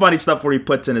has some funny stuff where he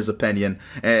puts in his opinion,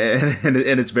 and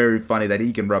it's very funny that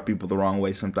he can rub people the wrong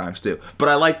way sometimes too. But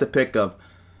I like the pick of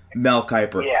Mel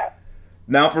Kiper. Yeah.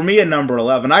 Now for me at number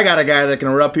 11, I got a guy that can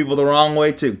rub people the wrong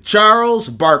way too. Charles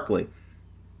Barkley.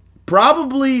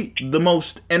 Probably the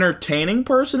most entertaining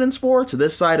person in sports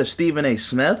this side of Stephen A.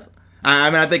 Smith.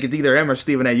 I think it's either him or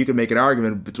Stephen A. You can make an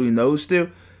argument between those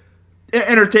two.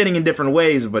 Entertaining in different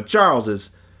ways, but Charles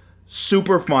is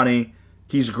super funny.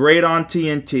 He's great on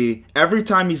TNT. Every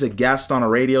time he's a guest on a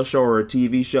radio show or a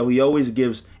TV show, he always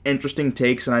gives interesting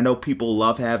takes, and I know people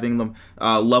love having them,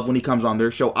 love when he comes on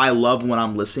their show. I love when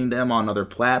I'm listening to him on other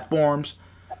platforms.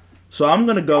 So I'm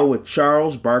going to go with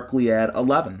Charles Barkley at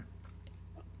 11.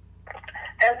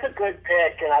 That's a good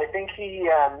pick, and I think he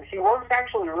works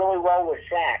actually really well with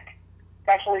Shaq,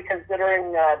 especially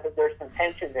considering that there's some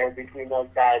tension there between those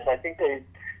guys. I think they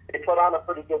put on a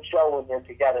pretty good show when they're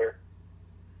together.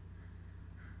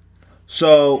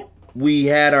 So we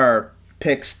had our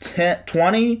picks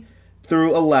 20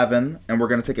 through 11, and we're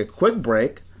going to take a quick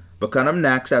break. But coming up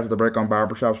next, after the break on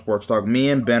Barbershop Sports Talk, me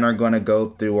and Ben are going to go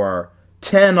through our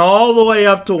 10 all the way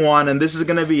up to 1, and this is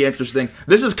going to be interesting.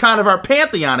 This is kind of our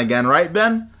pantheon again, right,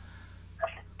 Ben?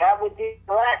 That would be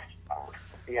correct.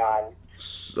 Yeah.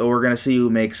 So we're going to see who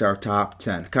makes our top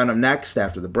 10. Coming up next,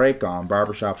 after the break on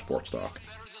Barbershop Sports Talk.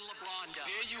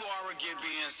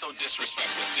 So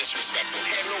disrespectful.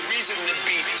 Have no reason to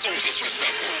be so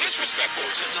disrespectful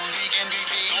to the league and the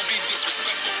game. Don't be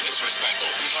disrespectful. You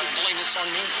should blame this on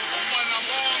me. When I'm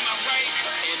wrong, I'm right.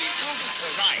 And he proved it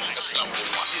tonight. That's number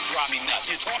 1. You drive me nuts.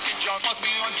 You're talking junk, must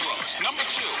be on drugs. Number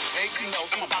 2, take taking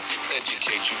notes. I'm about to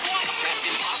educate you. What? That's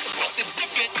impossible. I said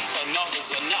zip it. Enough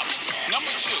is enough. Number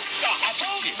 2. Stop. I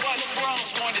told you what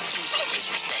LeBron's going to do. So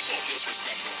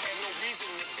disrespectful. And no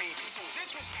reason to be so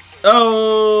disrespectful.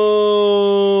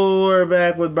 Oh, we're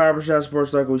back with Barbershop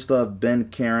Sports Talk. We still have Ben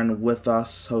Karen with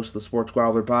us, host of the Sports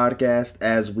Squabbler podcast,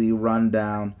 as we run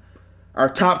down our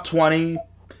top 20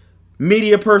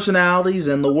 media personalities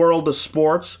in the world of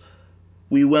sports.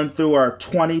 We went through our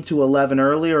 20 to 11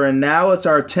 earlier, and now it's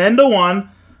our 10 to 1.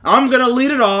 I'm going to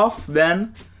lead it off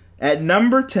then. At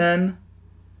number 10,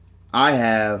 I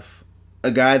have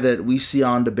a guy that we see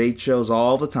on debate shows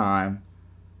all the time,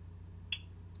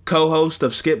 co-host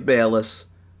of Skip Bayless,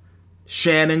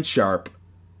 Shannon Sharpe.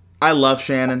 I love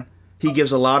Shannon. He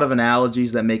gives a lot of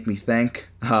analogies that make me think.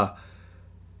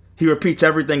 He repeats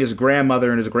everything his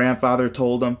grandmother and his grandfather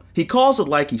told him. He calls it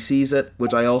like he sees it,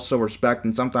 which I also respect,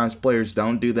 and sometimes players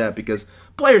don't do that because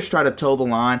players try to toe the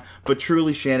line, but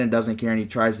truly Shannon doesn't care and he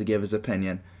tries to give his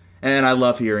opinion. And I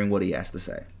love hearing what he has to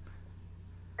say.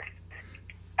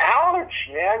 Ouch,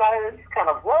 man. It's kind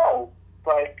of low,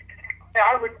 but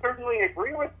I would certainly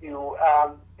agree with you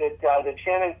that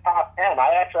Shannon's top 10.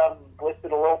 I actually have him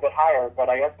listed a little bit higher, but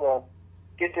I guess we'll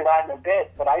get to that in a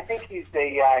bit. But I think he's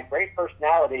a great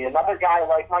personality. Another guy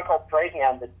like Michael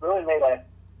Strahan that's really made a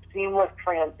seamless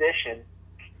transition.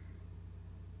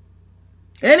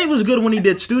 And he was good when he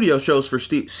did studio shows for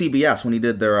CBS, when he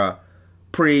did their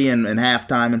pre and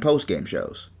halftime and post-game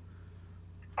shows.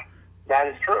 That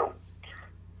is true.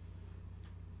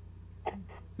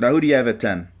 Now, who do you have at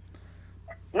 10?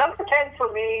 Number 10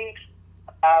 for me,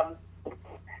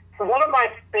 one of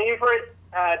my favorite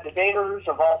debaters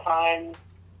of all time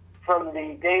from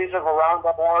the days of Around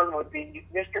the Horn would be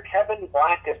Mr. Kevin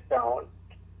Blackistone.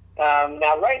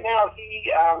 Now, right now,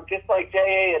 he, just like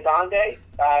J.A. Adonde,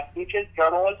 teaches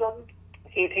journalism.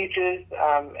 He teaches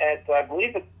at, I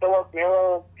believe it's Philip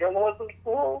Merrill Journalism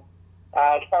School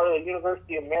as part of the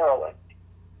University of Maryland.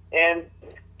 And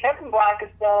Kevin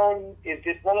Blackistone is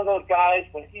just one of those guys,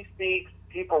 when he speaks,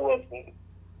 people listen.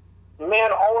 The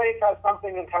man always has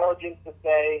something intelligent to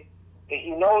say.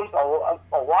 He knows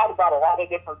a lot about a lot of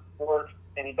different sports,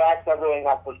 and he backs everything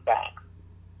up with facts.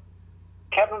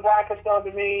 Kevin Blackistone,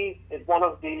 to me, is one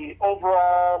of the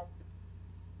overall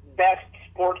best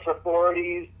sports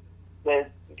authorities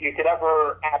that you could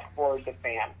ever ask for as a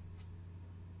fan.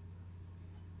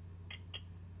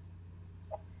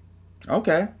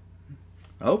 Okay,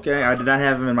 I did not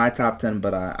have him in my top 10,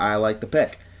 but I like the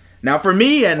pick. Now, for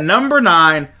me, at number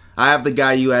 9, I have the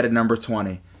guy you had at number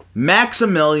 20.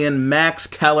 Maximilian Max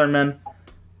Kellerman.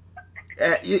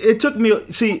 It took me...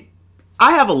 See,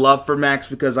 I have a love for Max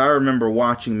because I remember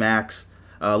watching Max,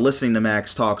 listening to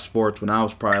Max talk sports when I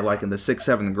was probably like in the 6th,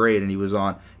 7th grade, and he was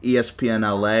on ESPN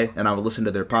LA, and I would listen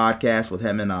to their podcast with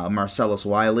him and Marcellus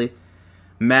Wiley.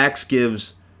 Max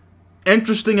gives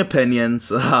interesting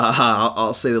opinions,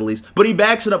 I'll say the least, but he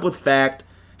backs it up with fact.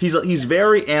 He's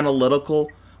very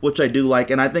analytical, which I do like,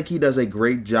 and I think he does a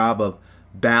great job of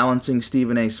balancing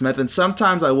Stephen A. Smith. And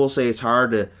sometimes I will say it's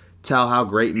hard to tell how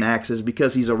great Max is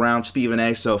because he's around Stephen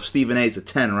A. So if Stephen A. is a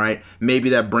 10, right, maybe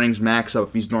that brings Max up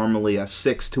if he's normally a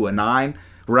 6 to a 9,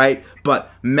 right?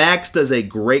 But Max does a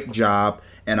great job,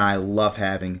 and I love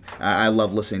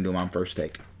listening to him on First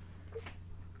Take.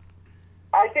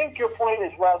 I think your point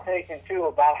is well taken, too,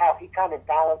 about how he kind of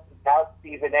balances out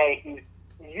Stephen A. He's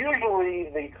usually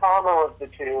the calmer of the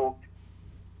two,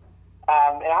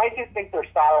 and I just think their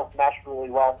styles mesh really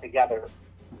well together.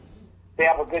 They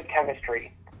have a good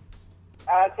chemistry.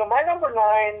 So my number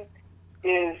 9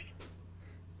 is,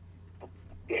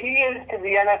 he is to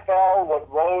the NFL what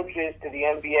Woj is to the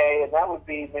NBA, and that would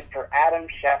be Mr. Adam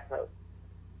Schefter.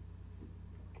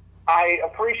 I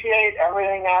appreciate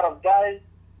everything Adam does.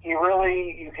 He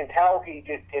really, you can tell he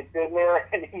just gets in there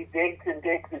and he digs and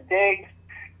digs and digs.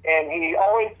 And he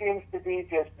always seems to be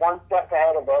just one step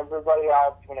ahead of everybody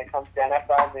else when it comes to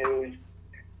NFL news.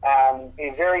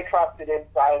 He's a very trusted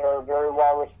insider, very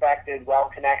well respected, well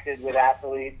connected with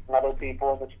athletes and other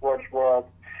people in the sports world.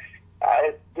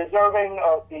 Deserving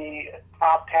of the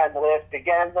top 10 list.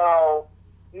 Again, though,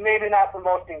 maybe not the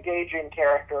most engaging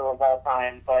character of all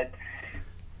time, but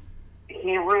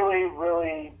he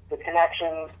really, the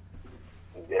connections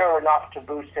are enough to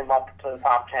boost him up to the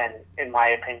top 10, in my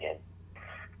opinion.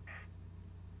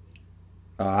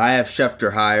 I have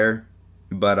Schefter higher,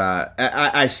 but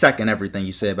I second everything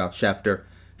you say about Schefter.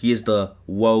 He is the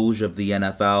Woj of the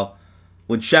NFL.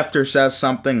 When Schefter says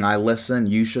something, I listen.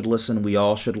 You should listen. We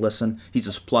all should listen. He's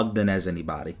as plugged in as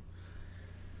anybody.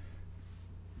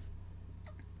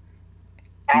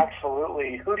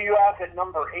 Absolutely. Who do you have at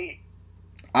number 8?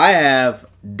 I have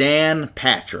Dan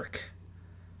Patrick.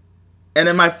 And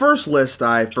in my first list,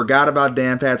 I forgot about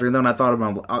Dan Patrick, and then I thought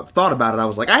about it. I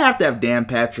was like, I have to have Dan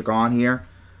Patrick on here.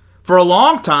 For a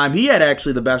long time, he had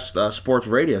actually the best sports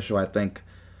radio show, I think,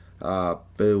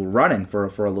 running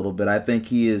for a little bit. I think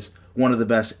he is one of the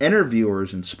best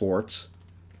interviewers in sports.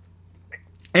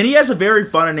 And he has a very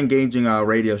fun and engaging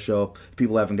radio show if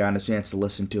people haven't gotten a chance to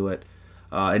listen to it.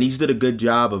 And he's did a good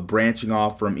job of branching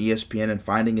off from ESPN and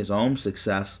finding his own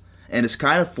success. And it's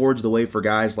kind of forged the way for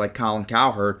guys like Colin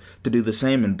Cowherd to do the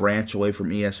same and branch away from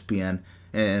ESPN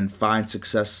and find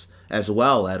success as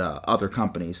well at other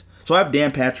companies. So I have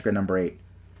Dan Patrick at number 8.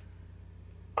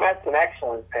 That's an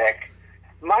excellent pick.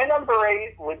 My number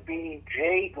 8 would be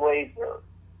Jay Glazer.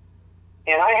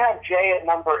 And I have Jay at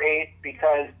number 8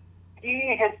 because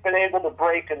he has been able to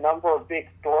break a number of big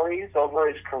stories over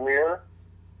his career.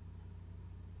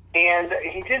 And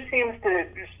he just seems to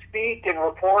speak and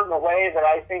report in a way that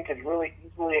I think is really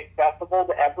easily accessible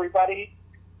to everybody.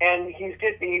 And he's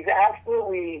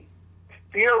absolutely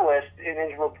fearless in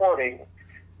his reporting.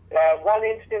 One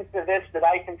instance of this that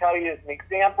I can tell you as an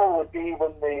example would be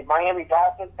when the Miami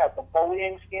Dolphins had the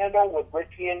bullying scandal with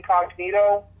Richie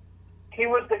Incognito. He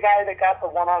was the guy that got the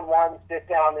one-on-one,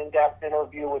 sit-down, in-depth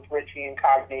interview with Richie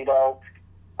Incognito,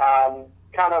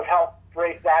 kind of helped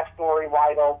break that story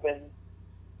wide open,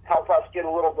 help us get a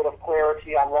little bit of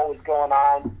clarity on what was going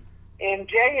on. And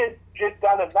Jay has just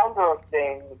done a number of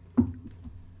things.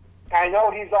 I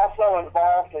know he's also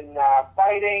involved in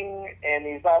fighting, and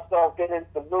he's also been in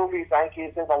some movies. I think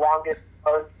he's in The Longest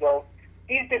Yard. So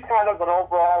he's just kind of an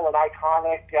overall an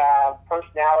iconic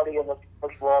personality in the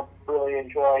sports world. Really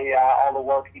enjoy all the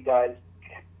work he does.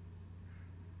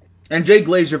 And Jay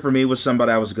Glazer for me was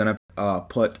somebody I was going to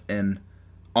put in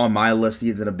on my list. He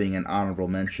ended up being an honorable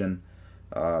mention.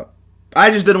 I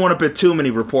just didn't want to put too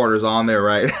many reporters on there,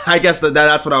 right? I guess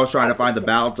that's what I was trying to find the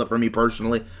balance of for me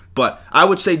personally. But I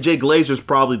would say Jay Glazer's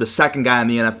probably the second guy in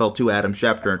the NFL to Adam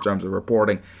Schefter in terms of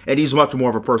reporting. And he's much more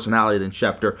of a personality than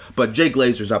Schefter. But Jay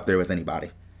Glazer's up there with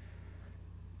anybody.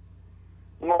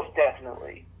 Most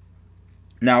definitely.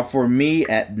 Now for me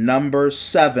at number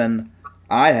 7,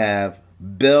 I have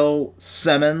Bill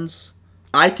Simmons.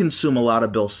 I consume a lot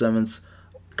of Bill Simmons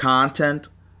content.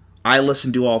 I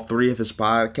listen to all 3 of his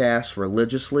podcasts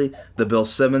religiously. The Bill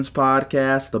Simmons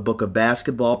podcast, the Book of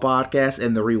Basketball podcast,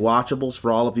 and the Rewatchables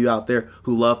for all of you out there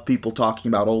who love people talking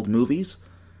about old movies.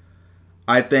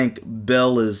 I think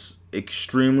Bill is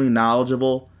extremely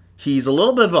knowledgeable. He's a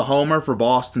little bit of a homer for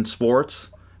Boston sports.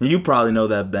 You probably know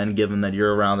that, Ben, given that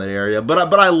you're around that area.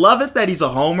 But I love it that he's a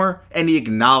homer and he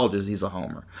acknowledges he's a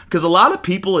homer. Because a lot of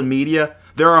people in media,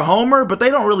 they're a homer, but they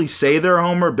don't really say they're a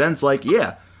homer. Ben's like,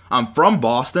 yeah, I'm from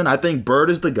Boston. I think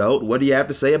Bird is the GOAT. What do you have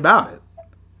to say about it?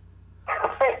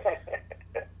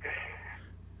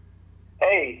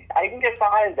 Hey, I can get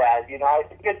behind that. You know, I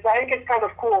think it's kind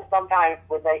of cool sometimes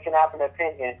when they can have an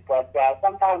opinion, but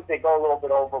sometimes they go a little bit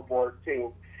overboard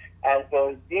too. And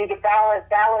so you need to balance.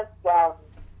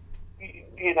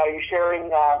 You know, you're sharing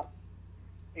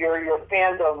your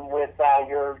fandom with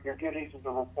your duties as a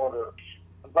reporter.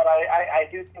 But I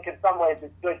do think in some ways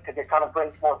it's good because it kind of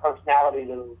brings more personality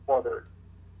to the reporter.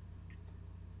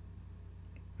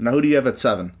 Now, who do you have at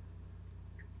 7?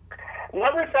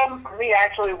 Number 7 for me,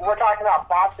 actually, when we're talking about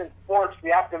Boston sports, we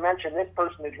have to mention this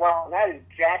person as well, and that is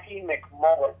Jackie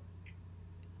McMullen.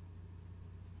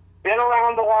 Been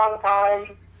around a long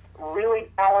time,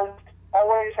 really talented,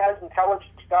 always has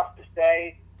intelligent stuff to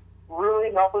say,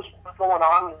 really knows what's going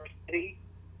on in the city.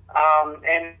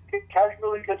 And it has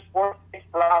really good sports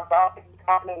around Boston,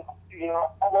 you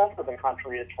know, all over the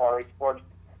country as far as sports.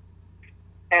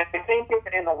 And I think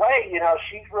in a way, you know,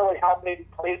 she's really helped maybe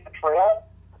blaze the trail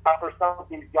for some of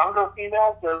these younger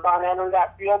females that are trying to enter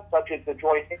that field, such as the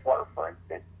Joy Taylor, for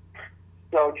instance.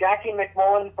 So Jackie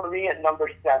McMullen for me at number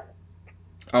 7.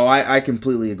 Oh, I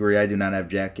completely agree. I do not have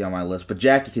Jackie on my list, but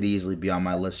Jackie could easily be on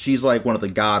my list. She's like one of the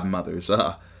godmothers.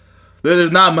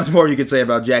 There's not much more you could say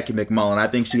about Jackie McMullen. I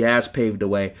think she has paved the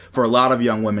way for a lot of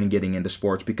young women getting into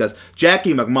sports because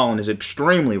Jackie McMullen is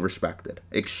extremely respected.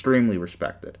 Extremely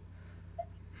respected.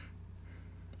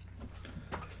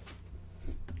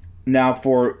 Now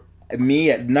for me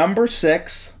at number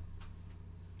 6,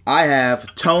 I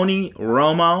have Tony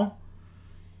Romo.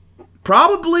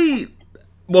 Probably,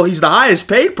 well, he's the highest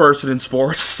paid person in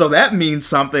sports, so that means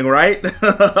something, right?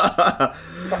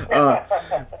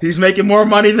 He's making more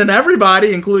money than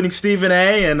everybody, including Stephen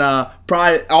A. and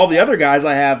probably all the other guys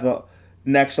I have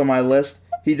next on my list.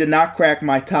 He did not crack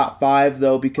my top 5,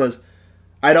 though, because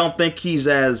I don't think he's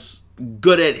as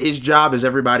good at his job as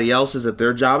everybody else is at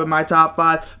their job in my top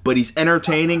 5, but he's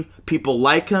entertaining. People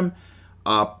like him.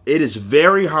 It is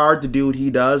very hard to do what he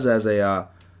does as a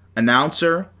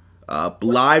announcer,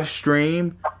 live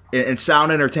stream, and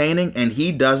sound entertaining, and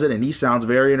he does it, and he sounds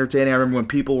very entertaining. I remember when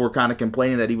people were kind of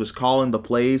complaining that he was calling the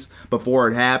plays before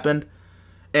it happened,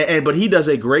 but he does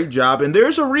a great job, and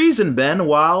there's a reason, Ben,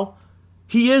 while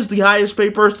he is the highest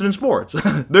paid person in sports.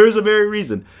 There is a very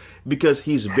reason, because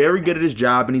he's very good at his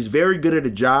job, and he's very good at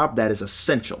a job that is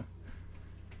essential.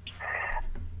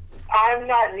 I'm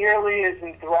not nearly as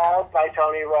enthralled by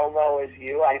Tony Romo as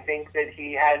you. I think that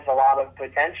he has a lot of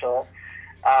potential.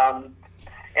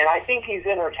 And I think he's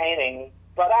entertaining,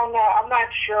 but I'm not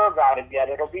sure about it yet.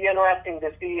 It'll be interesting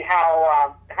to see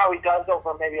how he does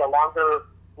over maybe a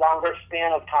longer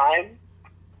span of time.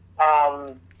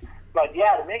 But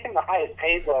yeah, to make him the highest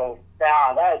paid though,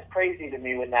 that is crazy to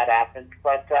me when that happens.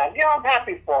 But I'm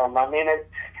happy for him. I mean,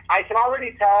 I can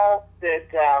already tell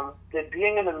that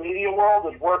being in the media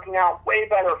world is working out way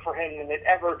better for him than it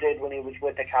ever did when he was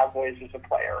with the Cowboys as a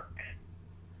player.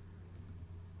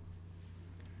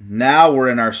 Now we're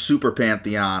in our super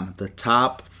pantheon, the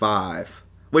top 5.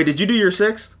 Wait, did you do your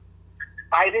 6th?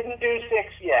 I didn't do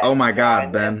 6 yet. Oh my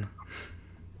God, Ben.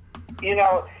 You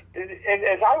know,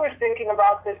 as I was thinking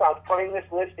about this, I was putting this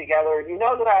list together. You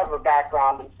know that I have a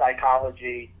background in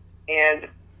psychology, and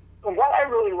what I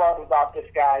really love about this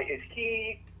guy is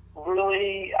he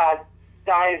really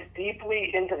dives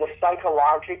deeply into the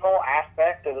psychological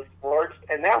aspect of the sports,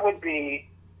 and that would be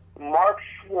Mark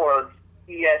Schwartz,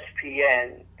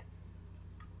 ESPN.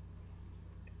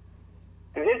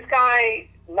 This guy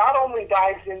not only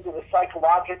dives into the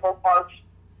psychological parts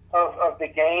of the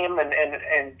game and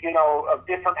of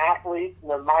different athletes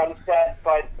and their mindset,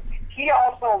 but he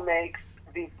also makes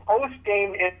the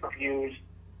post-game interviews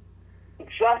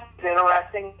just as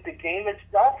interesting as the game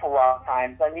itself a lot of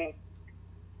times. I mean,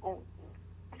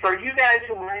 for you guys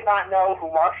who might not know who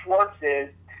Mark Schwartz is,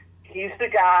 he's the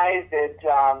guy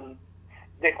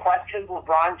that questioned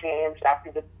LeBron James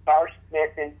after the Jar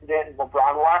Smith incident, and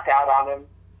LeBron walked out on him.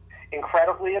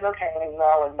 Incredibly entertaining,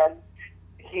 though, and then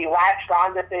he latched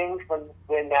onto things when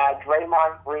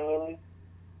Draymond Green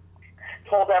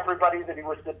told everybody that he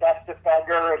was the best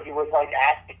defender, and he was like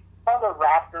asking the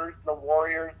Raptors, the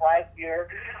Warriors last year,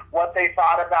 what they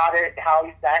thought about it, how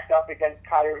he stacked up against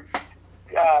Kawhi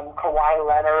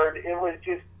Leonard. It was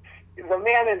just, the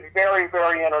man is very,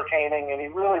 very entertaining, and he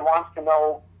really wants to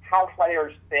know how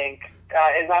players think,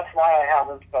 and that's why I have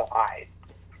him so high.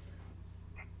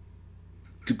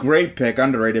 It's a great pick,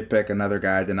 underrated pick, another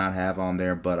guy I did not have on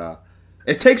there, but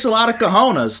it takes a lot of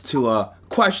cojones to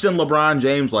question LeBron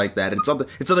James like that. It's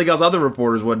something else other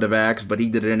reporters wouldn't have asked, but he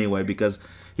did it anyway because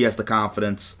he has the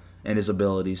confidence in his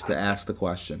abilities to ask the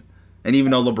question. And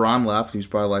even though LeBron left, he's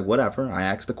probably like, whatever, I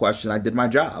asked the question, I did my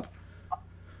job.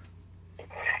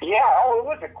 Yeah, it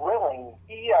was a grilling.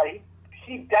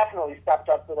 He definitely stepped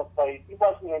up to the plate. He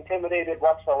wasn't intimidated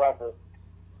whatsoever.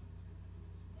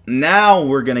 Now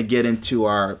we're going to get into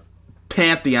our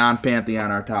pantheon,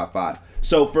 our top 5.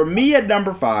 So for me at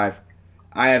number 5,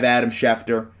 I have Adam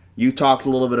Schefter. You talked a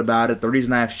little bit about it. The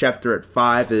reason I have Schefter at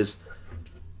 5 is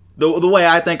the way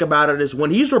I think about it is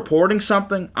when he's reporting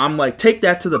something, I'm like, take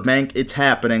that to the bank. It's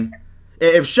happening.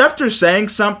 If Schefter's saying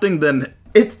something, then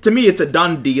to me it's a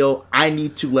done deal. I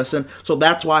need to listen. So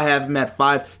that's why I have him at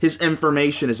 5. His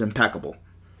information is impeccable.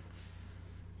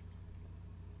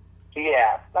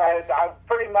 Yeah, I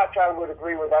pretty much I would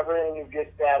agree with everything you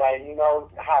just said. You know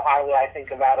how highly I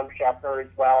think of Adam Schefter as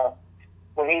well.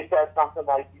 When he says something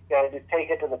like you said, just take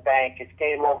it to the bank. It's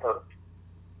game over.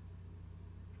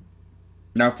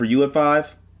 Now for you at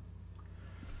 5?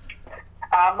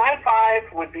 My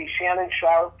 5 would be Shannon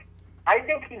Sharpe. I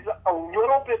think he's a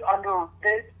little bit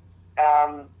underrated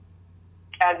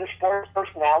as a sports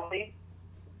personality.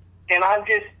 And I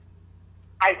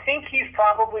think he's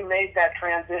probably made that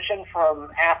transition from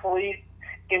athlete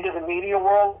into the media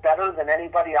world better than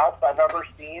anybody else I've ever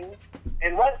seen.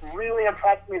 And what really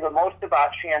impressed me the most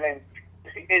about Shannon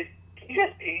is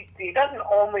he doesn't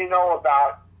only know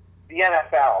about the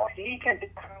NFL. He can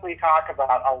definitely talk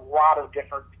about a lot of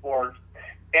different sports.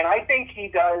 And I think he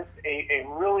does a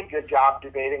really good job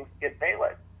debating Skip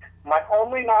Bayless. My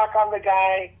only knock on the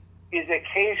guy is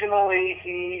occasionally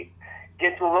he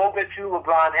gets a little bit too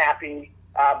LeBron happy,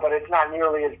 but it's not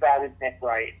nearly as bad as Nick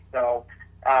Wright. So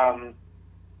Shannon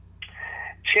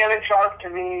Sharpe, to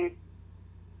me,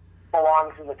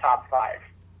 belongs in the top 5.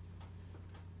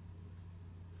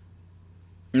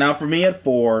 Now for me at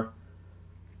 4,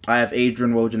 I have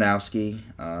Adrian Wojnarowski,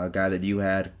 a guy that you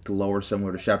had lower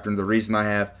similar to Schefter. And the reason I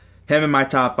have him in my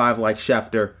top 5 like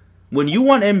Schefter, when you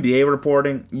want NBA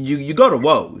reporting, you go to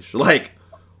Woj. Like,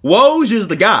 Woj is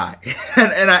the guy.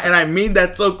 and I mean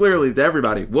that so clearly to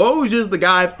everybody. Woj is the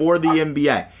guy for the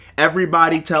NBA.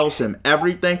 Everybody tells him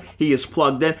everything. He is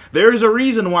plugged in. There is a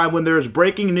reason why when there's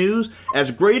breaking news,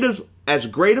 as great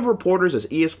of reporters as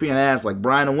ESPN has, like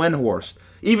Brian Windhorst,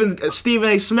 even Stephen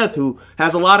A. Smith, who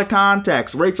has a lot of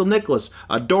contacts, Rachel Nicholas,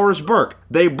 Doris Burke,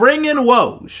 they bring in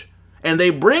Woj. And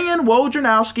they bring in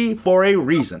Wojnarowski for a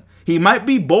reason. He might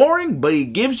be boring, but he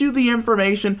gives you the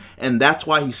information, and that's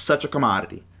why he's such a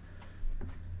commodity.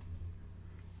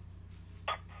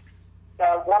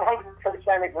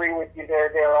 100% agree with you there,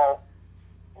 Daryl.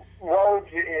 Woj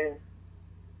is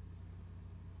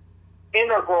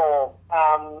integral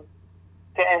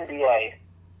to NBA.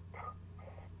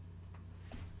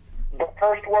 The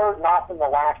first word, not from the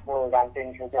last word on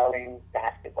things regarding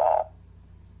basketball.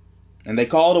 And they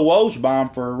call it a Woj bomb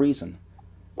for a reason.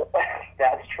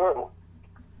 That's true.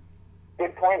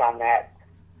 Good point on that.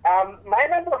 My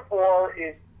number 4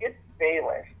 is Skip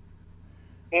Bayless.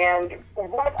 And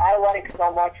what I like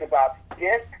so much about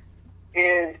Skip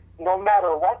is no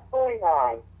matter what's going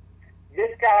on,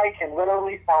 this guy can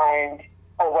literally find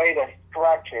a way to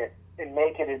stretch it and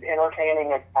make it as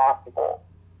entertaining as possible.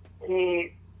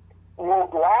 He will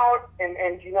go out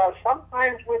and you know,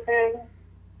 sometimes with him,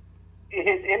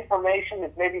 his information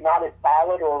is maybe not as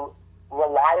solid or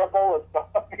reliable as some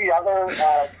of the other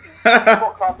people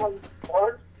covering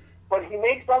sports, but he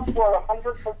makes up for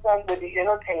 100% with the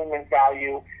entertainment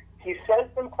value. He says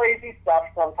some crazy stuff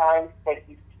sometimes, but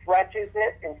he stretches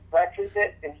it and stretches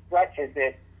it and stretches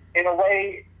it in a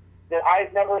way that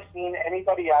I've never seen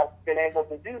anybody else been able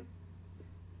to do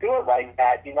it like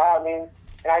that. You know, I mean,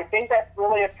 and I think that's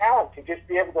really a talent to just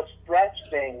be able to stretch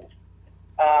things.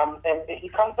 And he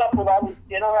comes up with all these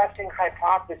interesting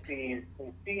hypotheses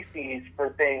and theses for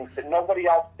things that nobody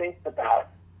else thinks about.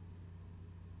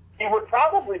 He would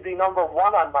probably be number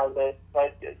 1 on my list,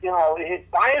 but, you know, his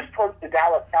bias towards the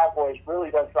Dallas Cowboys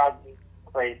really does drive me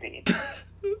crazy.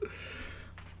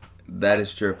 That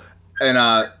is true.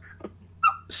 And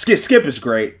Skip is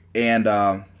great,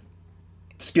 and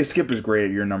Skip is great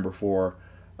at your number 4.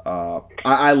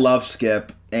 I love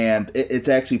Skip, and it's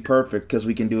actually perfect because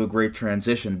we can do a great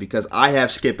transition because I have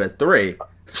Skip at 3,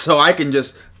 so I can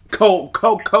just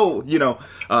co-sign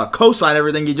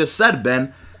everything you just said,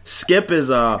 Ben. Skip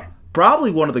is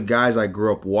probably one of the guys I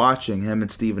grew up watching. Him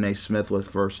and Stephen A. Smith with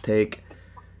First Take.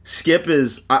 Skip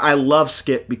is, I love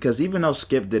Skip because even though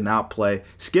Skip did not play,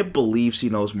 Skip believes he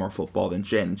knows more football than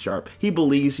Shannon Sharp. He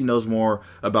believes he knows more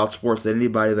about sports than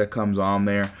anybody that comes on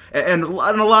there. And a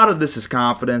lot of this is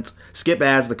confidence. Skip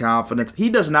has the confidence. He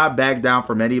does not back down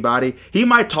from anybody. He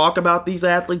might talk about these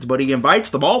athletes, but he invites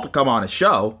them all to come on his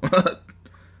show.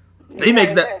 He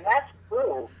makes that. And that's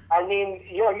true. I mean,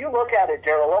 you know, you look at it,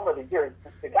 Daryl, over the years,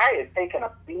 the guy has taken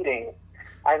a beating.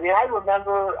 I mean, I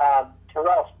remember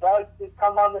Terrell Suggs has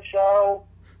come on the show,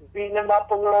 beating him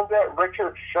up a little bit.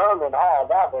 Richard Sherman,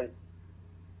 that was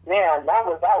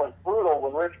brutal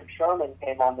when Richard Sherman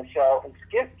came on the show. And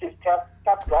Skip just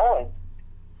kept going.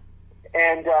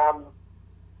 And,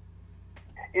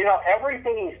 you know,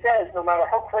 everything he says, no matter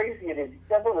how crazy it is, he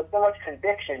says it with so much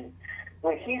conviction.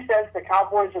 When he says the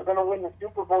Cowboys are going to win the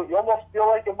Super Bowl, you almost feel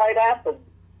like it might happen.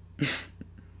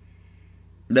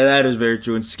 That is very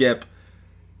true. And Skip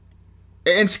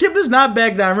does not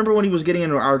back down. I remember when he was getting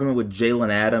into an argument with Jalen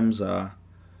Adams,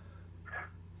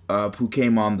 who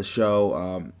came on the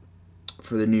show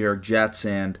for the New York Jets,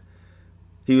 and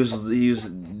he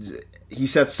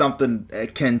said something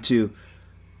akin to,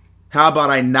 "How about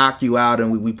I knock you out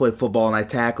and we play football and I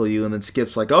tackle you?" And then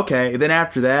Skip's like, "Okay." And then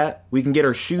after that, we can get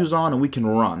our shoes on and we can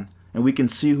run, and we can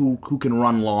see who can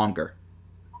run longer.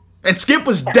 And Skip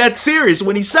was dead serious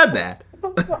when he said that.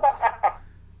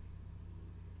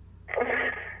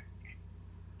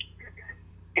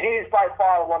 He's by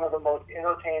far one of the most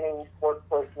entertaining sports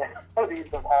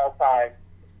personalities of all time.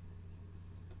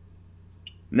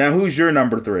 Now, who's your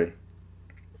number 3?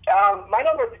 My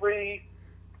number 3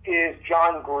 is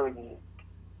John Gruden.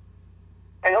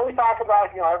 I know we talk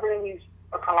about, you know, everything he's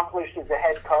accomplished as a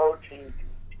head coach. And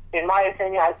in my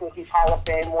opinion, I think he's Hall of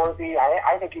Fame worthy.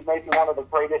 I think he may be one of the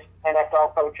greatest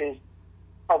NFL coaches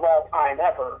of all time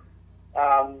ever.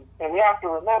 And we have to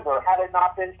remember, had it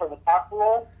not been for the Tuck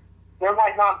rule, there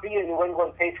might not be a New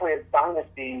England Patriots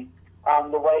dynasty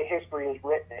the way history has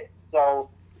written it. So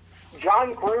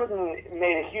John Gruden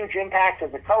made a huge impact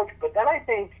as a coach, but then I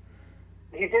think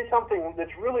he did something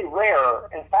that's really rare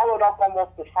and followed up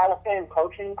almost his Hall of Fame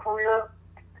coaching career,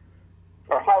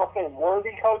 or Hall of Fame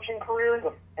worthy coaching career,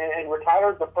 and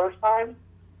retired the first time.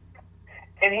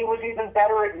 And he was even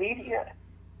better at media.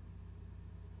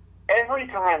 Every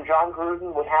time John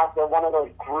Gruden would have one of those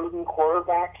Gruden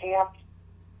quarterback camps,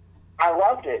 I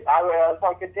loved it. I was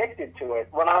like addicted to it.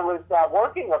 When I was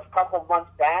working a couple of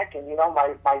months back, and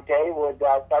my day would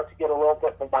start to get a little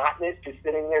bit monotonous, just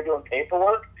sitting there doing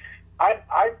paperwork,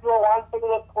 I'd throw on some of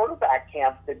the quarterback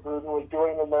camps that Gruden was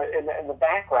doing in the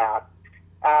background.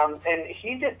 And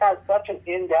he just has such an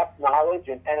in-depth knowledge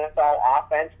in NFL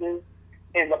offenses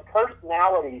and the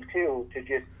personality too to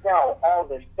just know all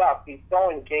this stuff. He's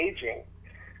so engaging,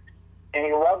 and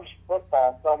he loves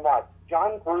football so much.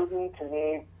 John Gruden, to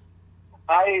me,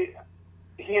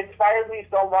 he inspired me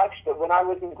so much that when I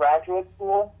was in graduate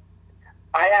school,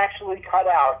 I actually cut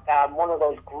out one of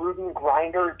those Gruden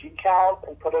grinder decals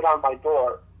and put it on my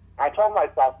door. I told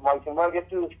myself, Mike, I'm going to get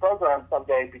through this program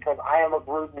someday because I am a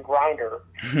Gruden grinder.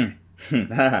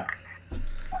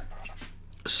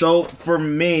 So, for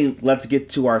me, let's get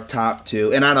to our top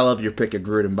two. And I love your pick of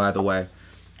Gruden, by the way.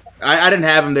 I didn't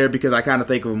have him there because I kind of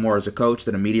think of him more as a coach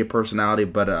than a media personality.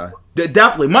 But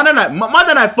definitely, Monday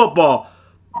Night Football,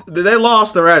 they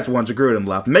lost their edge once Gruden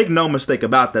left. Make no mistake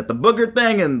about that. The Booger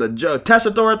thing and the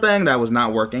Tessitore thing, that was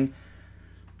not working.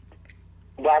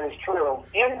 That is true.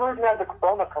 And Gruden had the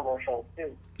Corona commercial,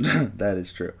 too. That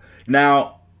is true.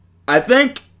 Now, I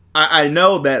think I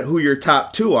know that who your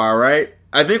top two are, right?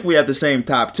 I think we have the same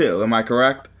top two. Am I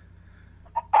correct?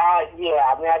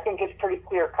 Yeah. I mean, I think it's pretty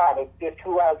clear cut. It's just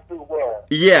who has who where.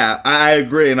 Yeah, I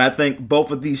agree. And I think both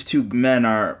of these two men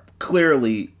are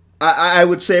clearly, I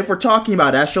would say, if we're talking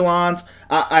about echelons,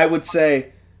 I would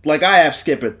say, like, I have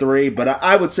Skip at 3, but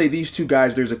I would say these two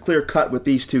guys, there's a clear cut with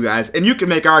these two guys. And you can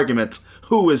make arguments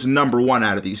who is number one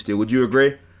out of these two. Would you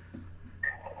agree?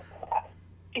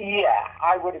 Yeah,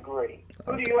 I would agree.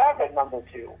 Who do you have at number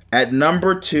 2? At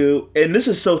number 2, and this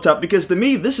is so tough because to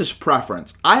me, this is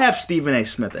preference. I have Stephen A.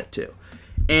 Smith at 2.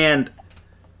 And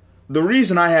the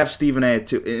reason I have Stephen A. at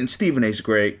 2, and Stephen A's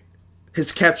great,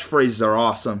 his catchphrases are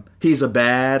awesome. He's a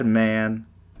bad man.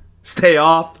 Stay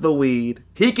off the weed.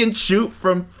 He can shoot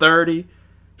from 30.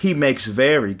 He makes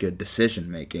very good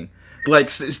decision making. Like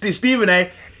Stephen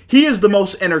A., he is the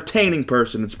most entertaining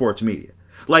person in sports media.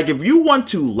 Like, if you want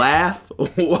to laugh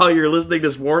while you're listening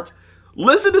to sports,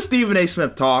 listen to Stephen A.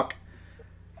 Smith talk.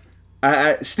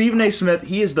 Stephen A. Smith,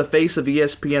 he is the face of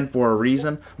ESPN for a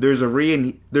reason. There's a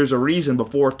reason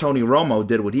before Tony Romo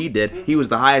did what he did. He was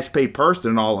the highest paid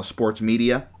person in all of sports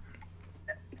media.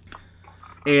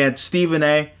 And Stephen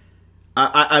A.,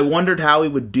 I wondered how he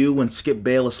would do when Skip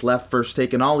Bayless left First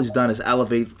Take, and all he's done is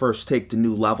elevate First Take to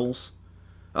new levels.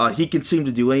 He can seem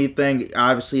to do anything.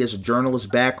 Obviously, he has a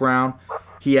journalist background.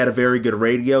 He had a very good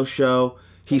radio show.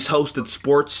 He's hosted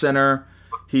Sports Center.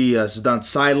 He has done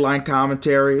sideline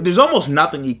commentary. There's almost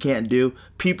nothing he can't do.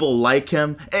 People like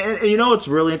him. And you know what's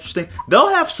really interesting? They'll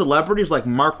have celebrities like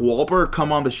Mark Wahlberg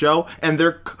come on the show, and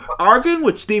they're arguing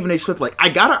with Stephen A. Smith. Like, I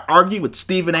got to argue with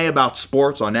Stephen A. about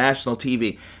sports on national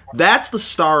TV. That's the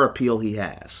star appeal he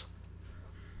has.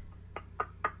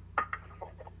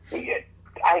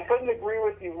 I couldn't agree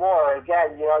with you more.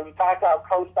 Again, you talk about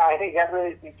co-signing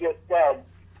everything you just said.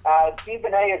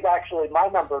 Stephen A. is actually my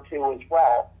number 2 as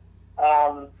well.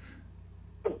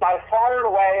 By far and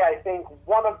away, I think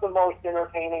one of the most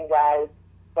entertaining guys.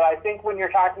 But I think when you're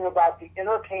talking about the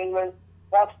entertainment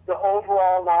plus the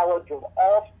overall knowledge of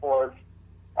all sports,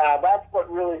 that's what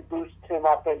really boosts him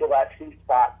up into that 2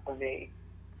 spot for me.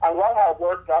 I love how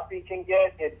worked up he can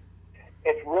get.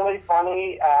 It's really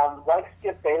funny. Like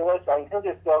Skip Bayless, I mean,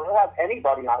 he'll have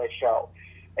anybody on his show.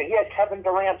 And he had Kevin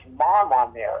Durant's mom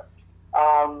on there,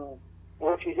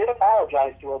 which he did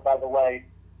apologize to her, by the way,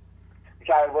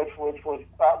 which was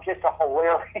just a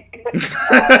hilarious,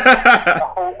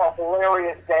 a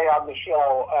hilarious day on the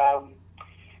show.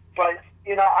 But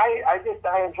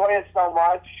I enjoy it so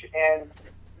much, and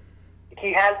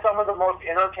he has some of the most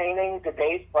entertaining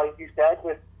debates, like you said,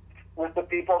 with the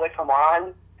people that come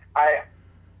on.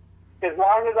 As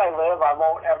long as I live, I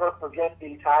won't ever forget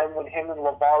the time when him and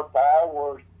LeVar Ball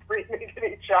were screaming at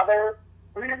each other.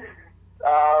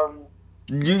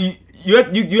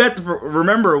 You have to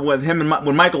remember with him and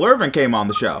when Michael Irvin came on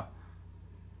the show.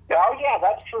 Oh yeah,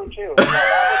 that's true too.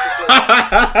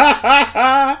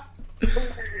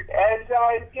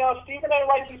 And Stephen A.,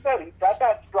 like you said, he's got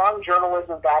that strong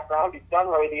journalism background. He's done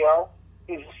radio.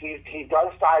 He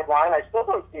does sideline. I still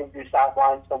don't see him do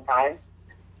sideline sometimes.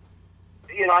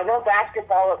 I know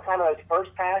basketball is kind of his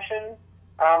first passion,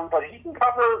 but he can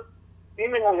cover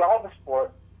seemingly all the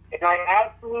sports. And I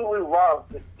absolutely love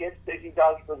the skits that he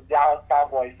does for the Dallas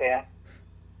Cowboys fans.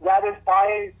 That is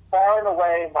by far and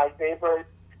away my favorite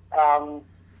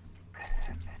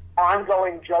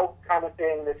ongoing joke kind of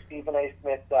thing that Stephen A.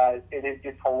 Smith does. It is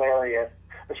just hilarious,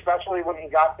 especially when he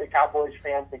got the Cowboys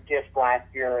fans a gift last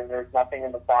year and there's nothing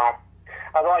in the box.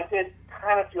 Although I did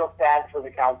kind of feel sad for the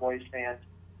Cowboys fans.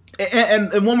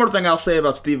 And one more thing I'll say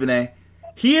about Stephen A.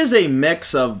 He is a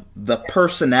mix of the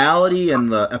personality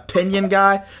and the opinion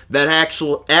guy that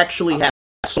actually has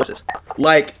sources.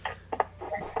 Like,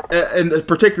 and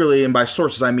particularly, and by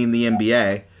sources I mean the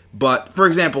NBA. But, for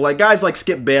example, like guys like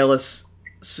Skip Bayless,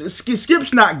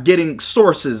 Skip's not getting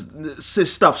sources,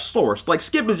 his stuff sourced. Like,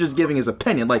 Skip is just giving his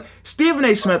opinion. Like, Stephen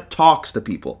A. Smith talks to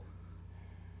people.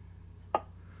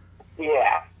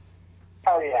 Yeah.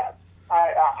 Oh, yeah.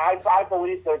 I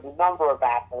believe there's a number of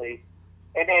athletes,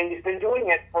 and he's been doing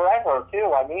it forever,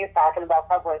 too. I mean, he's talking about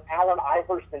covering Allen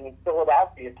Iverson in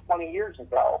Philadelphia 20 years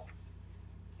ago.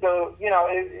 So, you know,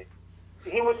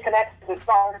 he was connected to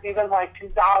stars even like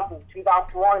 2000,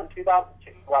 2001,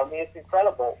 2002. I mean, it's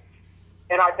incredible.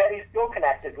 And I bet he's still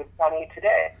connected with plenty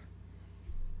today.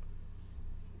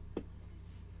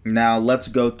 Now, let's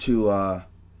go to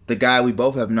the guy we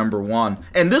both have number one.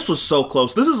 And this was so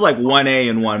close. This is like 1A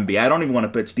and 1B. I don't even want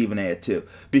to put Stephen A. at 2.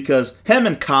 Because him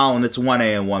and Colin, it's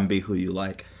 1A and 1B who you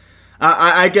like.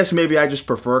 I guess maybe I just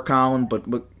prefer Colin, but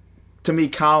to me,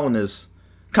 Colin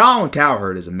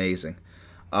Cowherd is amazing.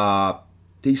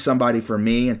 He's somebody for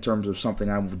me in terms of something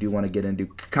I do want to get into.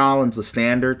 Colin's the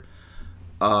standard.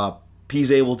 He's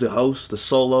able to host a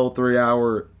solo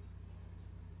 3-hour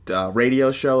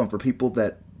radio show, and for people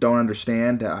that don't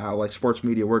understand how like sports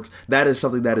media works, that is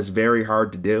something that is very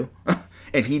hard to do,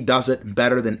 and he does it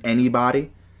better than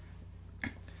anybody.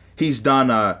 He's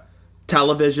done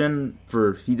television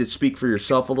he did Speak for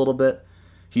Yourself a little bit.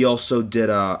 He also did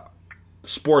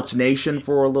Sports Nation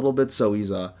for a little bit, so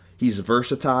he's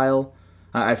versatile.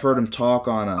 I've heard him talk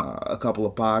on a couple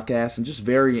of podcasts, and just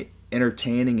very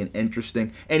entertaining and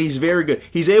interesting, and he's very good.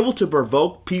 He's able to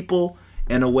provoke people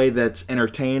in a way that's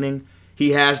entertaining.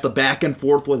 He has the back and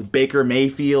forth with Baker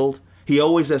Mayfield. He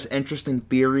always has interesting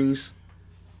theories.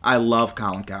 I love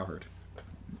Colin Cowherd.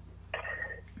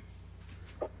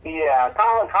 Yeah,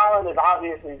 Colin is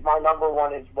obviously my number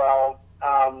one as well.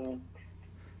 And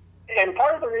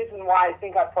part of the reason why I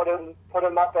think I put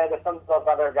him up there with some of those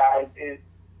other guys is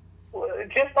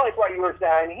just like what you were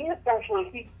saying.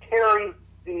 He carries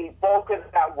the bulk of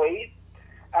that weight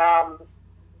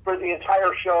for the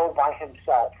entire show by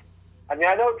himself. I mean,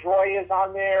 I know Joy is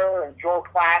on there and Joel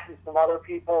Klatt and some other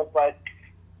people, but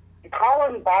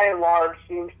Colin, by and large,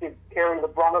 seems to carry the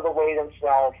brunt of the weight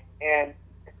himself, and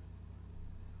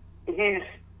he's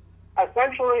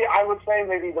essentially, I would say,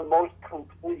 maybe the most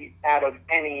complete out of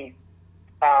any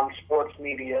sports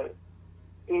media.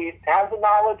 He has a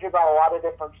knowledge about a lot of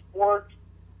different sports.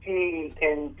 He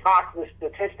can talk the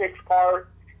statistics part.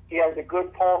 He has a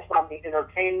good pulse on the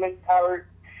entertainment part.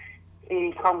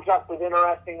 He comes up with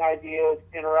interesting ideas,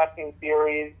 interesting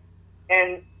theories,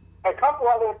 and a couple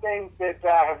other things that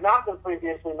have not been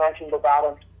previously mentioned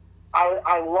about him.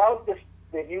 I love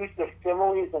the use of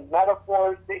similes and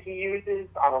metaphors that he uses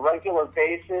on a regular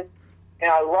basis,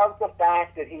 and I love the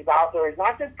fact that he's out there. He's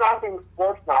not just dropping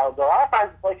sports knowledge. A lot of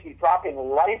times it's like he's dropping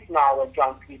life knowledge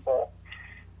on people,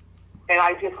 and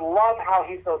I just love how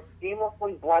he so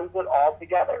seamlessly blends it all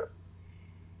together.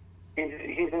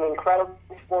 He's an incredible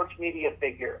sports media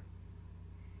figure.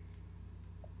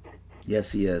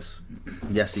 Yes, he is.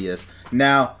 Yes, he is.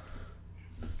 Now,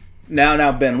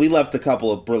 Ben, we left a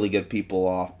couple of really good people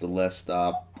off the list.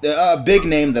 A big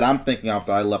name that I'm thinking of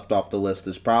that I left off the list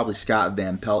is probably Scott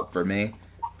Van Pelt for me,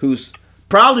 who's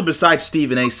probably, besides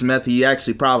Stephen A. Smith, he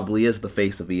actually probably is the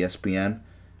face of ESPN,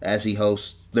 as he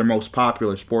hosts their most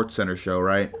popular SportsCenter show,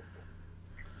 right?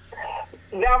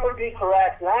 That would be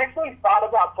correct. And I actually thought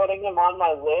about putting him on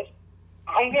my list.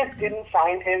 I just didn't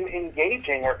find him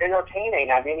engaging or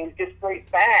entertaining. I mean, he's just great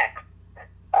facts.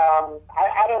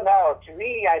 I don't know. To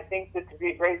me, I think that to be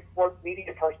a great sports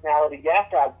media personality, you have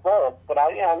to have both. But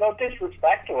no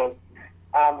disrespect to him.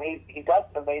 He does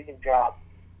an amazing job.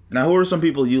 Now, who are some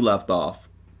people you left off?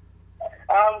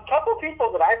 A couple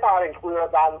people that I thought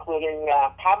including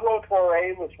Pablo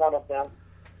Torre was one of them.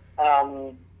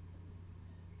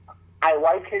 I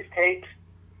like his takes,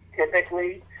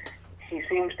 typically. He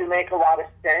seems to make a lot of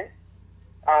sense.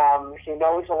 He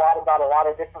knows a lot about a lot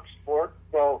of different sports.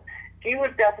 So he was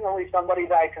definitely somebody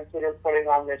that I considered putting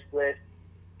on this list.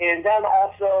 And then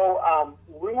also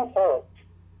Lou Holtz,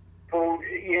 who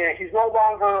he's no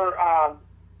longer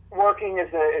working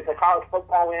as a college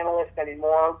football analyst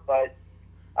anymore, but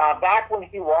back when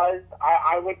he was,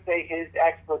 I would say his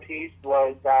expertise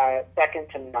was second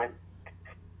to none.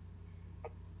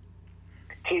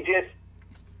 He just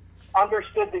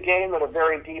understood the game at a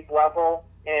very deep level,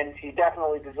 and he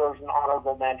definitely deserves an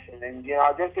honorable mention. And,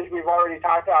 just as we've already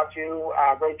talked about too,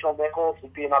 Rachel Nichols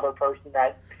would be another person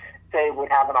that, say,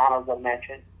 would have an honorable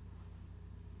mention.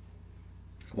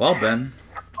 Well, Ben,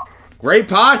 great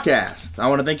podcast. I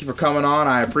want to thank you for coming on.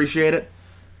 I appreciate it.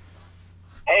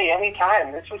 Hey,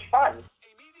 anytime. This was fun. A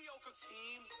mediocre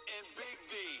team and Big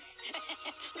D.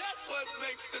 That's what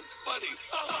makes this funny.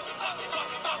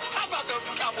 How about the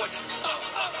Cowboys?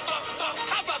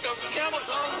 How about the Camels?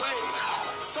 Some way,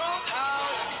 somehow,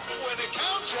 when it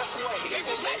counts, just wait. They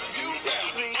will let you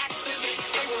down. The accident,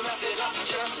 they will mess it up.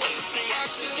 Just wait. The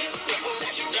accident, they will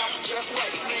let you down. Just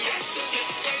wait. The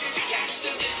accident, the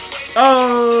accident.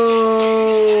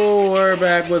 Oh, we're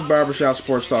back with Barbershop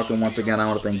Sports Talk, and once again, I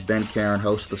want to thank Ben Karen,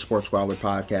 host of the Sports Squabbler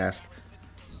podcast,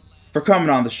 for coming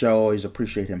on the show. Always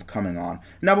appreciate him coming on.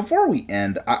 Now, before we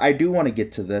end, I do want to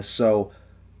get to this. So,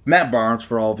 Matt Barnes,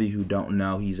 for all of you who don't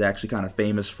know, he's actually kind of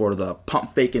famous for the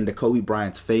pump fake into Kobe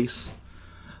Bryant's face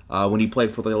when he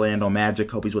played for the Orlando Magic.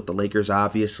 Hope he's with the Lakers,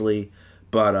 obviously,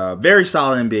 but very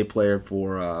solid NBA player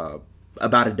for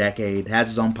about a decade. Has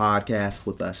his own podcast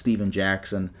with Steven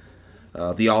Jackson.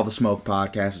 The All the Smoke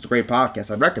podcast. It's a great podcast.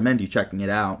 I'd recommend you checking it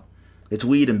out. It's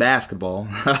weed and basketball.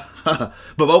 But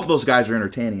both of those guys are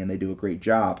entertaining and they do a great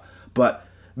job. But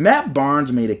Matt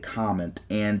Barnes made a comment,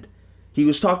 and he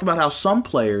was talking about how some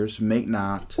players may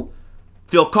not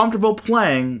feel comfortable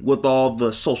playing with all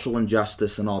the social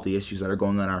injustice and all the issues that are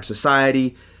going on in our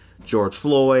society. George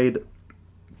Floyd.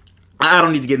 I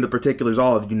don't need to get into particulars.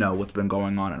 All of you know what's been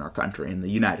going on in our country, in the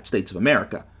United States of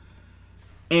America.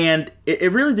 And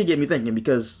it really did get me thinking,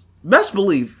 because best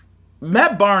believe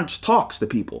Matt Barnes talks to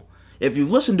people. If you've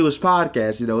listened to his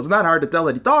podcast, you know, it's not hard to tell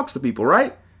that he talks to people,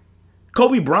 right?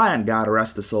 Kobe Bryant, God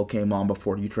rest his soul, came on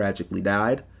before he tragically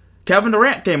died. Kevin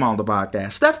Durant came on the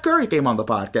podcast. Steph Curry came on the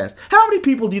podcast. How many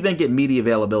people do you think get media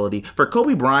availability for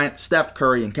Kobe Bryant, Steph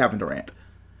Curry, and Kevin Durant?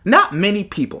 Not many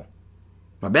people.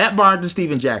 But Matt Barnes and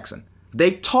Steven Jackson,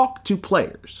 they talk to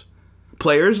players.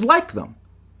 Players like them.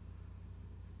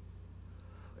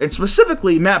 And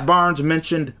specifically, Matt Barnes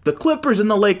mentioned the Clippers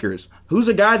and the Lakers. Who's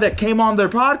a guy that came on their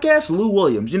podcast? Lou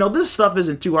Williams. You know, this stuff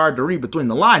isn't too hard to read between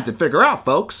the lines and figure out,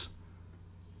 folks.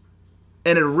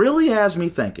 And it really has me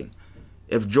thinking,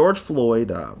 if George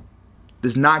Floyd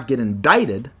does not get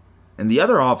indicted, and the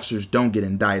other officers don't get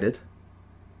indicted,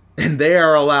 and they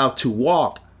are allowed to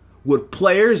walk, would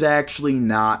players actually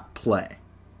not play?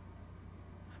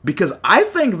 Because I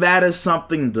think that is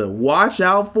something to watch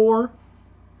out for.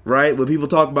 Right? When people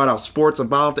talk about how sports and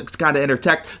politics kind of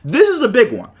intersect, this is a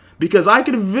big one. Because I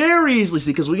could very easily see,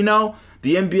 because we know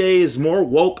the NBA is more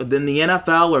woke than the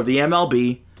NFL or the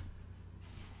MLB.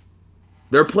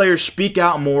 Their players speak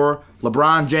out more.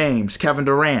 LeBron James, Kevin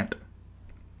Durant.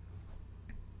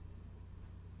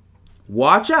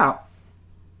 Watch out.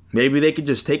 Maybe they could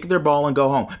just take their ball and go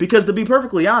home. Because to be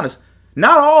perfectly honest,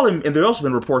 not all, and there's also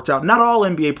been reports out, not all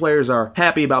NBA players are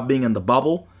happy about being in the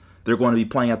bubble. They're going to be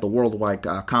playing at the Worldwide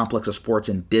Complex of Sports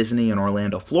in Disney in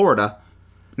Orlando, Florida.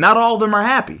 Not all of them are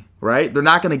happy, right? They're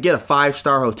not going to get a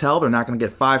 5-star hotel. They're not going to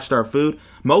get 5-star food.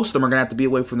 Most of them are going to have to be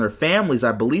away from their families,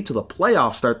 I believe, till the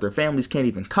playoffs start. Their families can't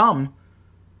even come.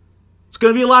 It's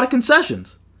going to be a lot of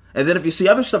concessions. And then if you see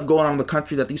other stuff going on in the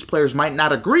country that these players might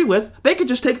not agree with, they could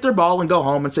just take their ball and go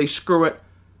home and say, screw it.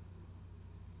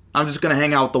 I'm just going to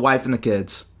hang out with the wife and the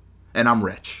kids. And I'm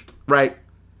rich, right?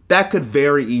 That could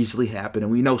very easily happen,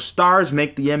 and we know stars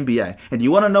make the NBA. And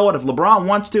you want to know what? If LeBron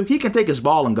wants to, he can take his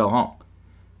ball and go home.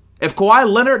 If Kawhi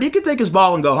Leonard, he can take his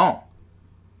ball and go home.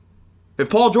 If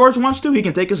Paul George wants to, he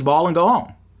can take his ball and go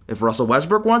home. If Russell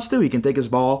Westbrook wants to, he can take his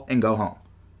ball and go home.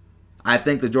 I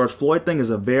think the George Floyd thing is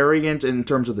a very, in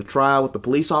terms of the trial with the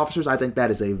police officers, I think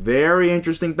that is a very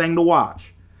interesting thing to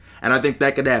watch. And I think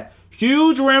that could have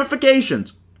huge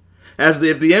ramifications.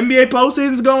 If the NBA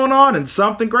postseason's going on and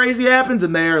something crazy happens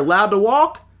and they're allowed to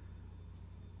walk,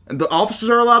 and the officers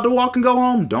are allowed to walk and go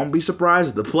home, don't be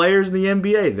surprised. The players in the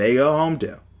NBA, they go home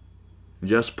too.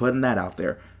 Just putting that out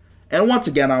there. And once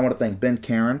again, I want to thank Ben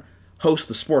Karen, host of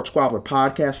the Sports Squabbler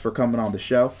podcast, for coming on the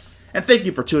show. And thank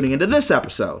you for tuning into this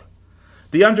episode,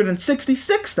 the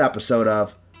 166th episode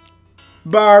of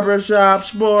Barbershop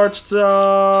Sports Talk.